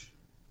stiff.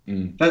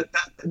 That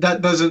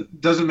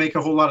doesn't make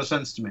a whole lot of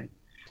sense to me.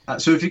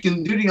 So if you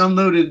can do the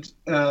unloaded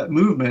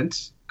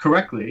movement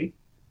correctly,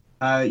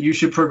 you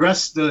should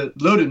progress the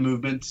loaded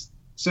movement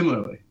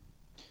similarly.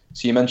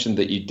 So you mentioned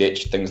that you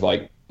ditched things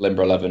like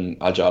Limber 11,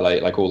 Agile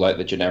 8, all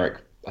the generic,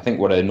 I think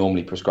what are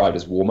normally prescribed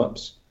as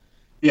warm-ups.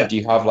 Yeah. Do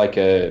you have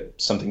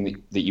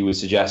something that you would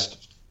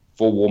suggest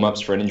for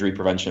warm-ups for an injury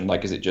prevention?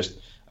 Is it just,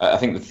 I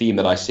think the theme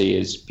that I see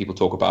is people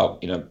talk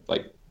about,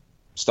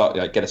 start,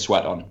 get a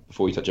sweat on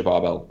before you touch a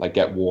barbell,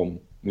 get warm,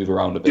 move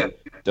around a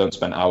bit. Yeah. Don't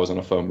spend hours on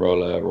a foam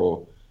roller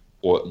or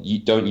you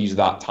don't use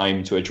that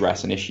time to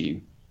address an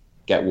issue.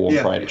 Get warm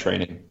prior to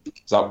training.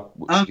 Is that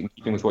in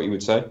keeping with what you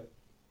would say?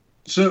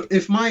 So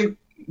if my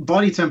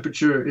body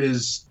temperature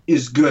is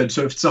good,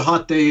 so if it's a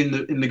hot day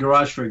in the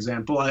garage, for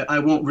example, I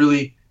won't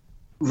really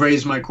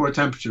raise my core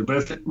temperature.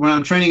 But when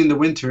I'm training in the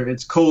winter,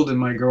 it's cold in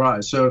my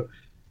garage, so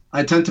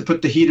I tend to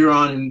put the heater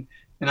on,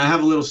 and I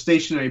have a little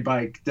stationary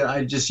bike that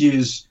I just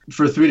use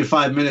for 3 to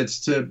 5 minutes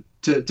to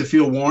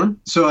feel warm.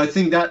 So I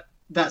think that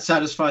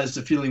satisfies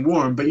the feeling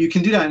warm. But you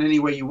can do that in any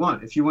way you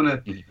want. If you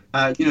want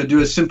to, do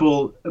a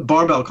simple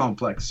barbell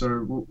complex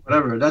or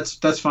whatever,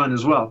 that's fine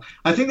as well.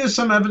 I think there's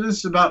some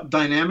evidence about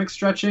dynamic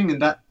stretching,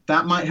 and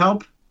that might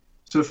help.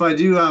 So if I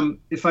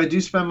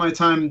do spend my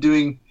time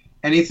doing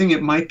anything,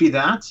 it might be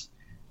that.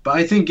 But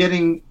I think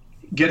getting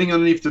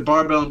underneath the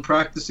barbell and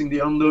practicing the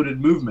unloaded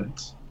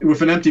movement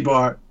with an empty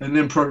bar and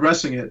then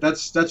progressing it.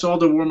 That's all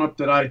the warm up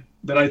that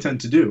I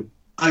tend to do.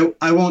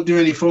 I won't do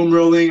any foam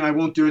rolling. I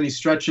won't do any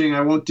stretching.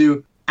 I won't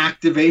do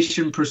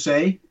activation per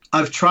se.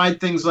 I've tried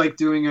things like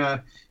doing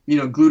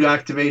glute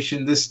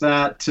activation, this,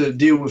 that, to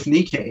deal with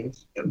knee cave.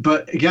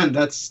 But again,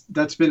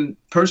 that's been,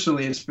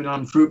 personally, it's been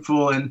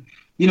unfruitful. And,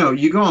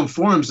 you go on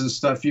forums and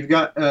stuff, you've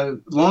got a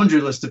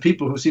laundry list of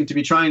people who seem to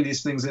be trying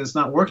these things and it's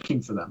not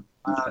working for them.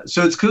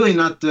 So it's clearly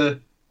not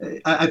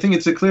I think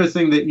it's a clear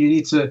thing that you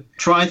need to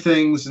try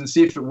things and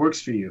see if it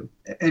works for you.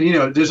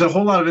 And, there's a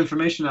whole lot of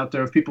information out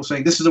there of people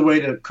saying this is a way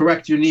to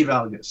correct your knee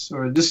valgus,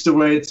 or this is a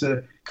way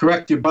to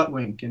correct your butt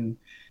wink.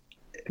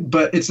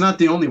 But it's not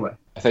the only way.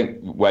 I think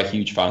we're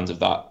huge fans of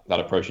that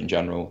approach in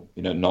general.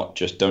 Don't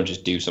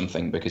just do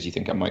something because you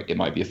think it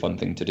might be a fun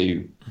thing to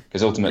do.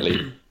 Because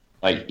ultimately,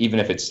 like even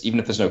if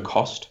there's no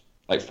cost,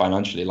 like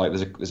financially, like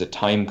there's a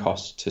time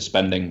cost to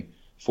spending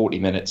 40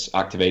 minutes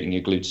activating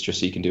your glutes just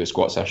so you can do a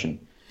squat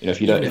session. If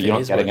you're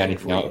not getting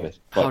anything out of it.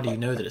 How do you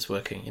know that it's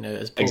working?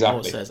 As Paul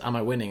Moore says, am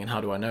I winning and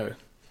how do I know?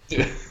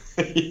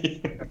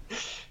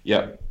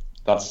 Yeah,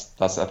 that's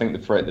I think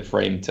the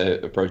frame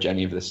to approach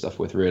any of this stuff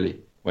with, really,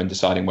 when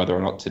deciding whether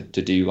or not to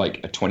do like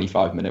a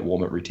 25-minute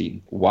warm-up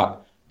routine.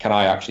 What can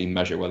I actually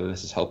measure whether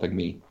this is helping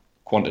me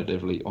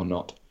quantitatively or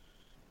not?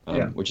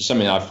 Which is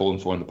something I've fallen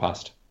for in the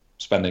past,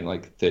 spending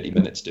like 30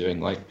 minutes doing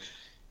like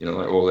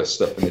all this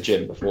stuff in the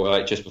gym before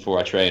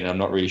I train, and I'm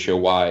not really sure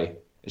why.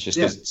 It's just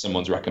because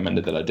someone's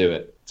recommended that I do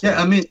it. So.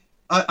 Yeah, I mean,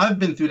 I've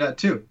been through that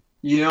too.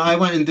 I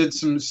went and did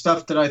some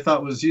stuff that I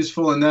thought was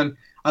useful, and then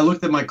I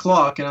looked at my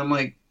clock, and I'm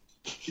like,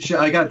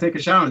 I got to take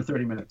a shower in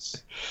 30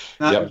 minutes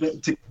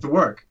to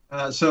work.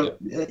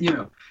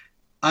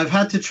 I've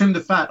had to trim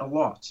the fat a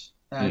lot.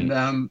 And,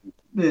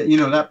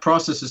 that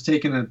process has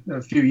taken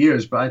a few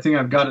years, but I think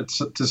I've got it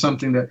to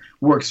something that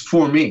works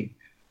for me.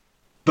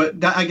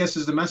 But that, I guess,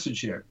 is the message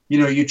here.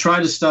 You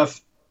try this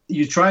stuff,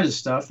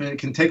 and it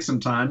can take some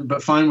time,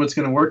 but find what's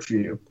going to work for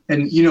you.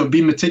 And,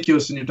 be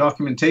meticulous in your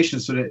documentation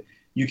so that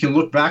you can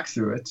look back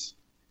through it.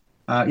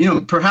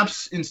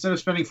 Perhaps instead of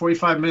spending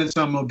 45 minutes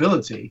on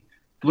mobility,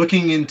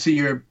 looking into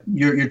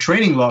your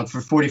training log for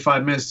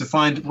 45 minutes to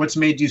find what's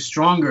made you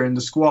stronger in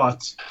the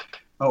squat,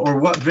 or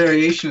what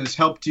variation has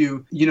helped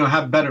you,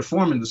 have better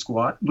form in the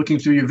squat. Looking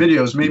through your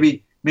videos,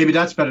 maybe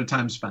that's better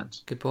time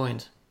spent. Good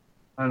point.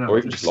 I don't know. Or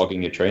even just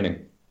logging your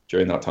training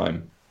during that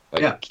time.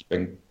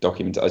 Keeping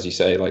documented, as you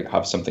say, like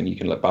have something you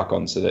can look back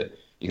on so that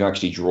you can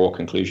actually draw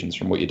conclusions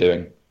from what you're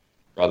doing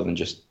rather than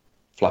just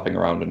flapping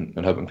around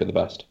and hoping for the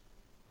best.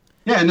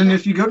 Yeah, and then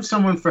if you go to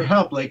someone for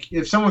help, like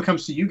if someone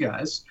comes to you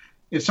guys,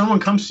 if someone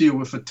comes to you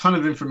with a ton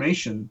of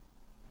information,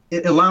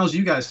 it allows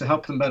you guys to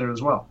help them better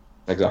as well.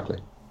 Exactly.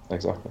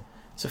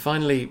 So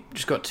finally,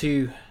 just got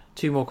two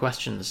more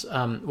questions.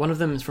 One of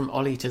them is from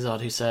Ollie Tizard,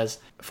 who says,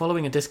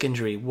 following a disc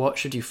injury, what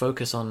should you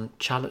focus on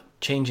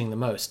changing the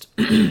most?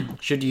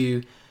 Should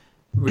you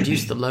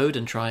reduce the load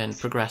and try and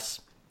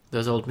progress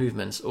those old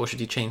movements, or should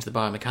you change the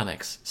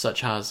biomechanics,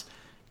 such as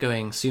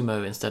going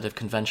sumo instead of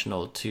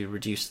conventional to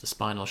reduce the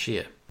spinal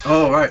shear?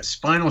 Oh, right,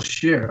 spinal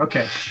shear.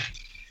 Okay,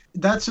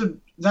 that's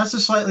a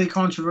slightly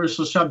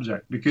controversial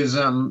subject because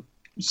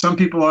some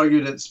people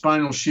argue that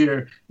spinal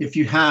shear, if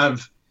you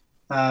have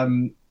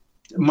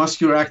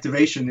muscular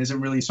activation, isn't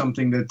really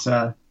something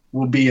that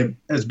will be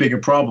as big a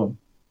problem.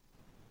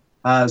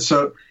 I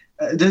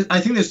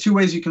think there's two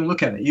ways you can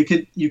look at it.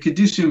 You could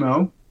do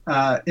sumo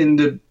in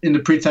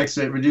the pretext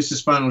that it reduces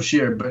spinal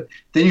shear, but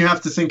then you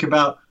have to think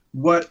about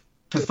what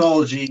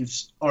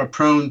pathologies are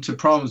prone to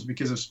problems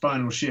because of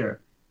spinal shear.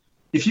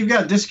 If you've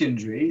got disc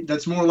injury,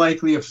 that's more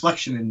likely a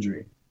flexion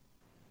injury.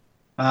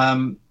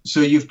 So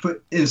you've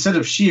put, instead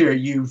of shear,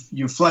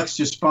 you've flexed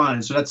your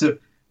spine. So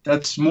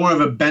that's more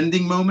of a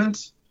bending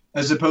moment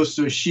as opposed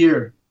to a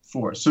shear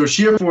force. So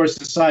shear force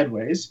is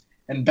sideways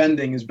and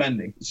bending is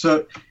bending.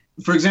 So,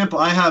 for example,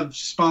 I have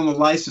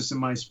spondylolysis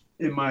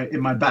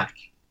in my back.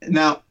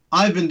 Now,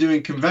 I've been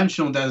doing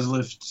conventional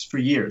deadlifts for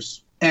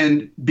years,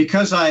 and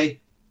because I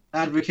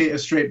advocate a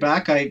straight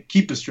back, I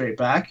keep a straight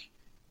back,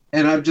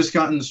 and I've just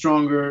gotten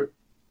stronger,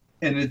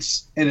 and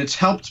it's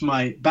helped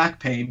my back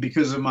pain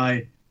because of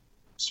my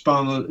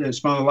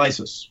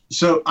spondylolysis.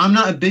 So I'm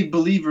not a big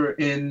believer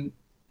in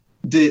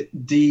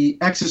the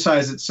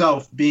exercise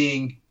itself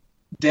being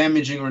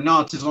damaging or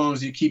not, as long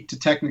as you keep to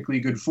technically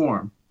good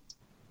form.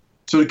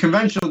 So the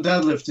conventional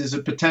deadlift is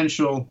a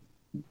potential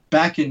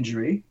back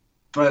injury,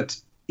 but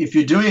if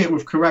you're doing it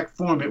with correct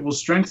form, it will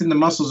strengthen the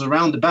muscles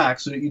around the back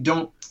so that you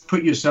don't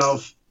put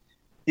yourself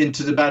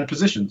into the bad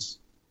positions.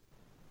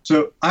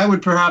 So I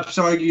would perhaps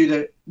argue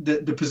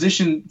that the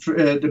position,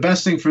 the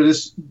best thing for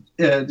this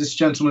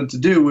gentleman to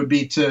do would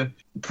be to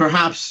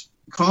perhaps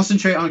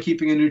concentrate on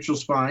keeping a neutral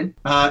spine,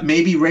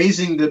 maybe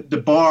raising the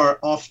bar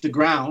off the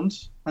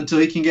ground until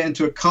he can get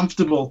into a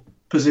comfortable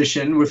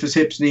position with his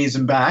hips, knees,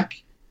 and back,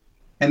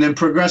 and then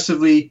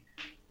progressively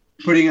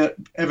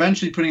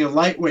eventually putting a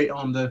lightweight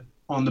on the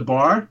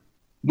bar,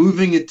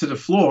 moving it to the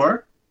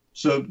floor,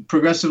 so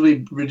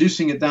progressively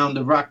reducing it down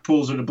to rack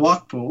pulls or the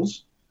block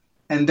pulls,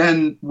 and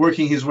then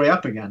working his way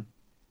up again.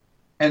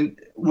 And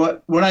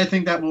what I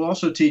think that will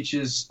also teach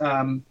is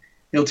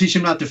it'll teach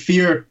him not to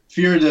fear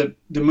the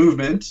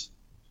movement.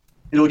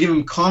 It'll give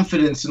him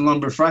confidence in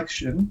lumbar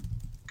flexion,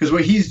 because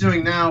what he's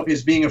doing now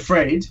is being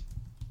afraid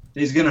that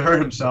he's going to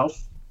hurt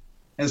himself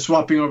and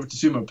swapping over to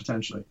sumo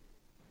potentially.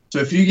 So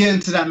if you get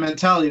into that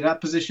mentality, that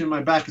position in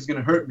my back is going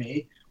to hurt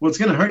me, well, it's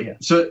going to hurt you.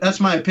 So that's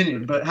my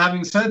opinion. But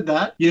having said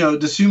that, the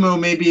sumo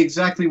may be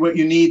exactly what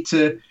you need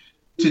to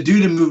do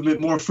the movement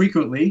more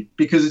frequently,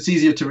 because it's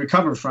easier to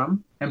recover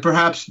from. And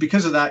perhaps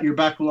because of that, your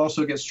back will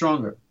also get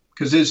stronger,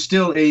 because there's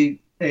still a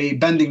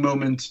bending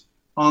moment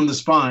on the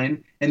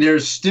spine, and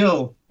there's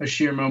still a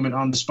shear moment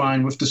on the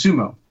spine with the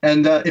sumo.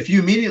 And if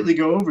you immediately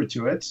go over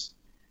to it,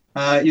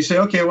 you say,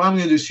 okay, well, I'm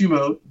going to do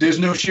sumo. There's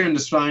no shear in the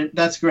spine.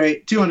 That's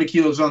great. 200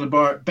 kilos on the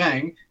bar,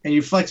 bang, and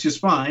you flex your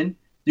spine,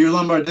 your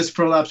lumbar disc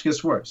prolapse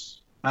gets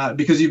worse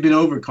because you've been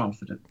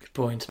overconfident. Good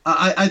point.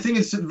 I think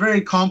it's a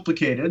very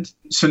complicated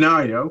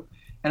scenario,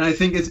 and I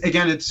think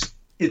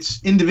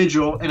it's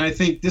individual, and I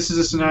think this is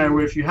a scenario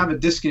where if you have a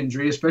disc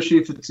injury, especially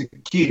if it's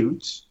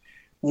acute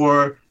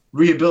or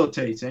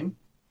rehabilitating,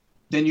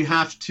 then you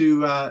have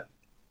to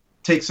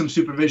take some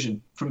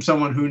supervision from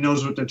someone who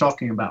knows what they're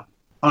talking about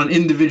on an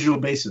individual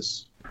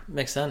basis.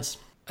 Makes sense.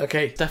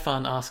 Okay,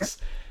 Stefan asks,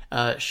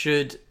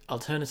 should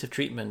alternative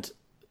treatment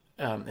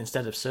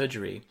instead of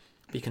surgery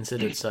be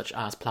considered, such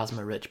as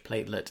plasma-rich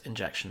platelet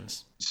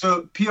injections?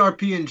 So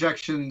PRP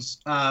injections,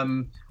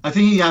 I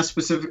think he asked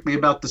specifically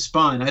about the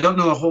spine. I don't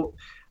know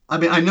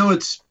I know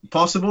it's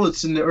possible.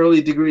 It's in the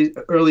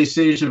early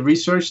stage of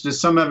research. There's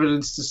some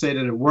evidence to say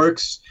that it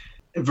works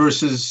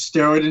versus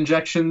steroid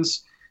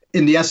injections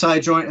in the SI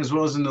joint as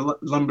well as in the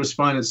lumbar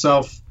spine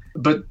itself.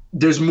 But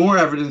there's more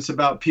evidence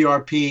about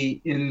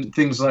PRP in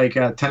things like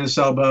tennis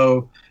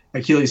elbow,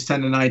 Achilles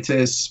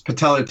tendonitis,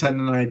 patellar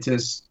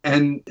tendonitis.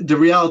 And the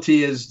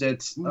reality is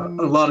that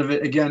a lot of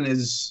it, again,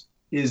 is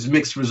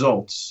mixed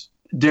results.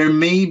 There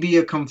may be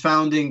a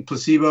confounding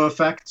placebo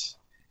effect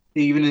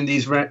even in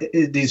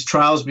these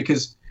trials,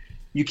 because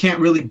you can't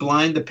really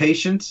blind the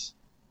patient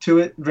to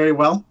it very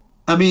well.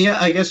 I mean, yeah,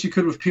 I guess you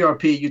could with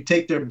PRP. You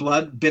take their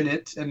blood, bin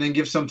it, and then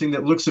give something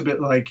that looks a bit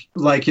like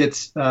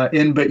it's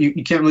in, but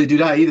you can't really do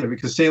that either,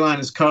 because saline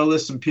is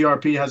colorless and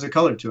PRP has a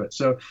color to it.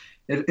 So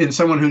in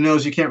someone who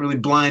knows, you can't really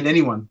blind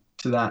anyone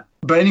to that.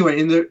 But anyway,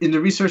 in the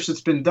research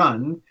that's been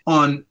done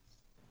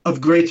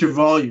of greater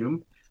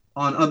volume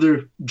on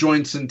other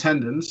joints and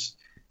tendons,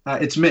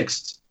 it's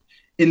mixed.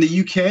 In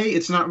the UK,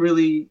 it's not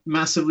really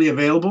massively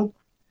available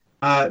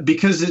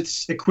because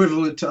it's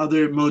equivalent to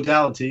other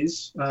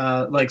modalities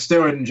like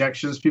steroid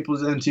injections. People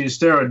tend to use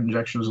steroid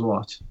injections a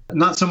lot.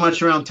 Not so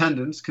much around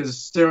tendons, because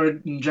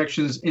steroid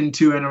injections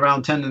into and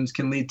around tendons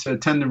can lead to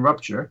tendon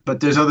rupture.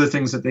 But there's other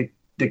things that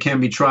can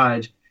be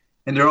tried,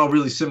 and they're all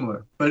really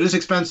similar. But it is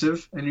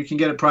expensive, and you can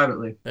get it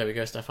privately. There we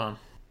go, Stefan.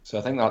 So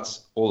I think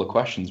that's all the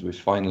questions. We've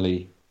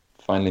finally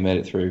made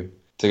it through.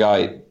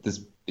 Tagai,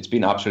 it's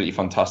been absolutely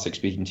fantastic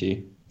speaking to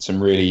you. Some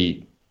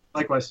really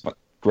likewise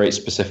great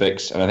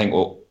specifics, and I think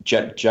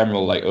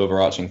general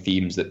overarching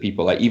themes that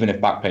people even if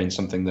back pain is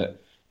something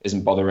that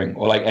isn't bothering,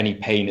 or any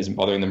pain isn't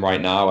bothering them right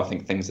now, I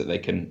think things that they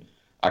can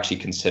actually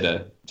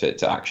consider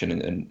to action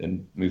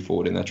and move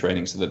forward in their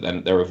training, so that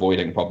then they're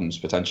avoiding problems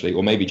potentially,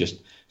 or maybe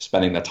just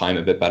spending their time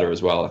a bit better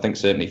as well. I think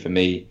certainly for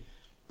me,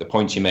 the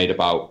points you made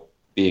about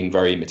being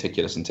very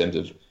meticulous in terms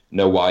of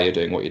know why you're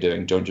doing what you're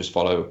doing, don't just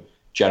follow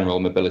general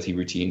mobility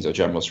routines or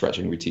general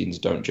stretching routines,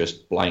 don't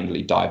just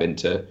blindly dive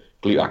into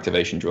glute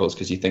activation drills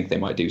because you think they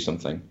might do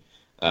something.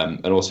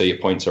 And also your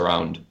points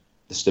around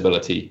the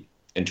stability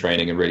in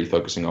training and really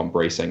focusing on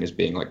bracing as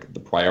being the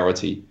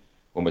priority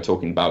when we're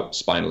talking about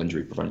spinal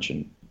injury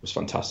prevention was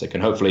fantastic.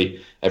 And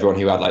hopefully everyone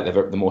who had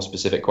the more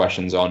specific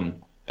questions on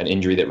an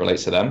injury that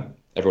relates to them,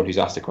 everyone who's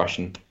asked a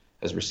question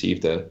has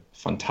received a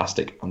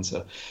fantastic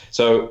answer.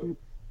 So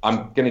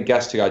I'm going to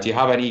guess, do you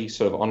have any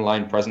sort of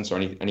online presence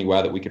or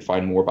anywhere that we could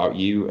find more about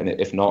you? And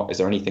if not, is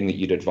there anything that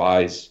you'd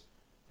advise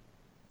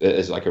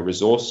as a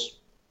resource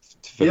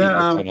for people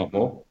to find out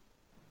more?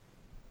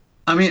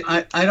 I mean,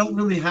 I don't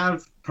really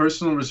have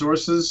personal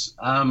resources.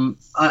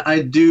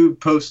 I do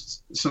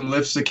post some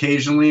lifts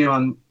occasionally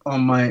on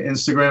my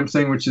Instagram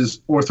thing, which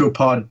is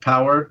Orthopod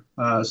Power.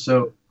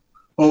 So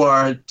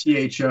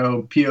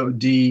ORTHOPOD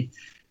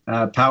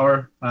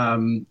power.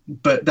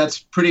 But that's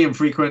pretty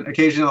infrequent.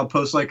 Occasionally I'll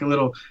post a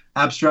little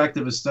abstract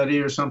of a study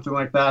or something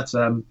like that.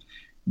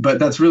 But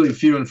that's really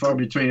few and far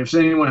between. If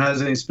anyone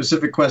has any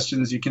specific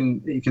questions, you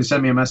can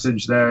send me a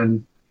message there,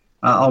 and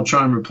I'll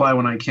try and reply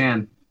when I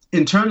can.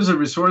 In terms of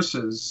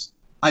resources,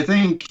 I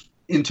think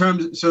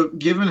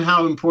given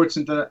how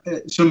important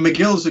so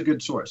McGill's a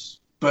good source,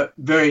 but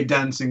very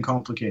dense and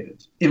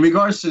complicated. In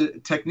regards to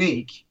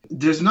technique,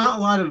 there's not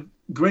a lot of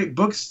great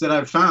books that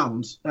I've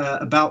found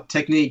about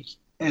technique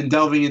and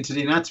delving into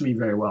the anatomy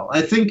very well.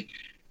 I think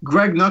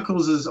Greg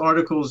Knuckles'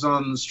 articles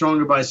on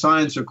Stronger by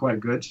Science are quite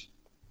good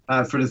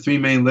for the three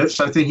main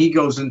lifts. I think he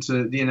goes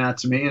into the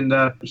anatomy, and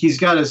he's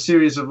got a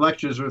series of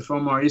lectures with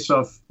Omar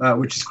Isuf,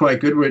 which is quite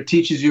good, where it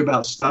teaches you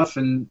about stuff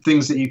and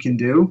things that you can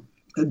do.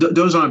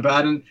 those aren't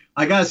bad. And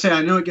I gotta say,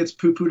 I know it gets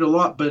poo-pooed a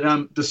lot, but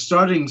the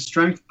Starting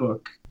Strength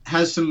book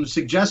has some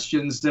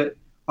suggestions that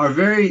are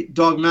very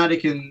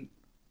dogmatic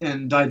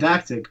and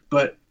didactic,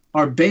 but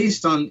are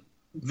based on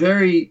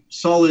very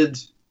solid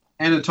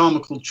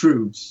anatomical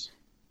truths.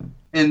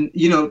 And,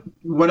 you know,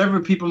 whatever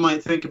people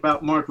might think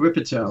about Mark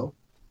Rippetoe,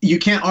 you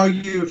can't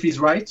argue if he's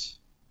right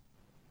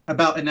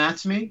about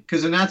anatomy,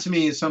 because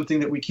anatomy is something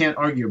that we can't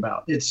argue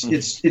about. It's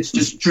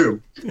just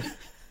true.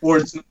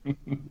 Or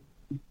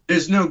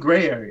there's no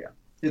gray area.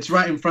 It's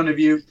right in front of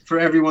you for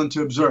everyone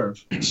to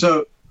observe.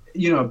 So,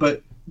 you know,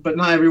 but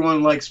not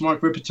everyone likes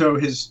Mark Rippetoe,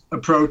 his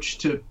approach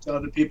to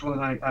other people,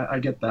 and I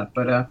get that.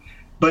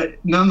 But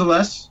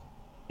nonetheless,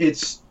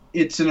 it's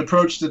an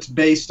approach that's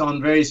based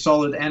on very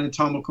solid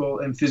anatomical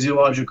and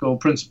physiological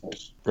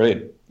principles.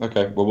 Brilliant.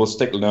 Okay. Well, we'll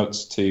stick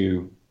links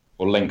to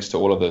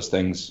all of those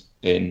things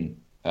in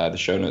the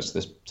show notes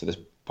to this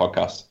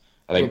podcast.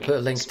 I think we'll put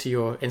a link to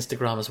your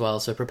Instagram as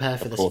well, so prepare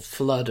for this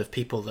flood of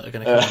people that are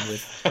going to come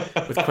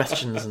in with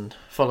questions and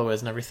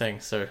followers and everything,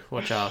 so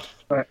watch out.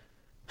 Right.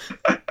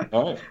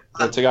 All right.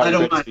 Well, I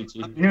don't mind.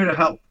 I'm here to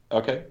help.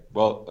 Okay.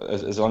 Well,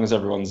 as long as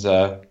everyone's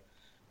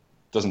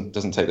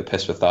doesn't take the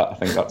piss with that, I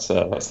think that's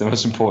the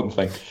most important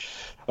thing.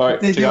 All right,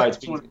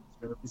 Tiggai,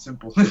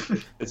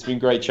 it's been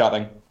great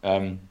chatting,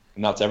 and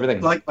that's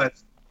everything.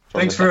 Likewise.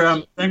 Thanks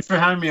for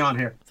having me on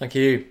here. Thank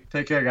you.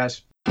 Take care,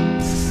 guys.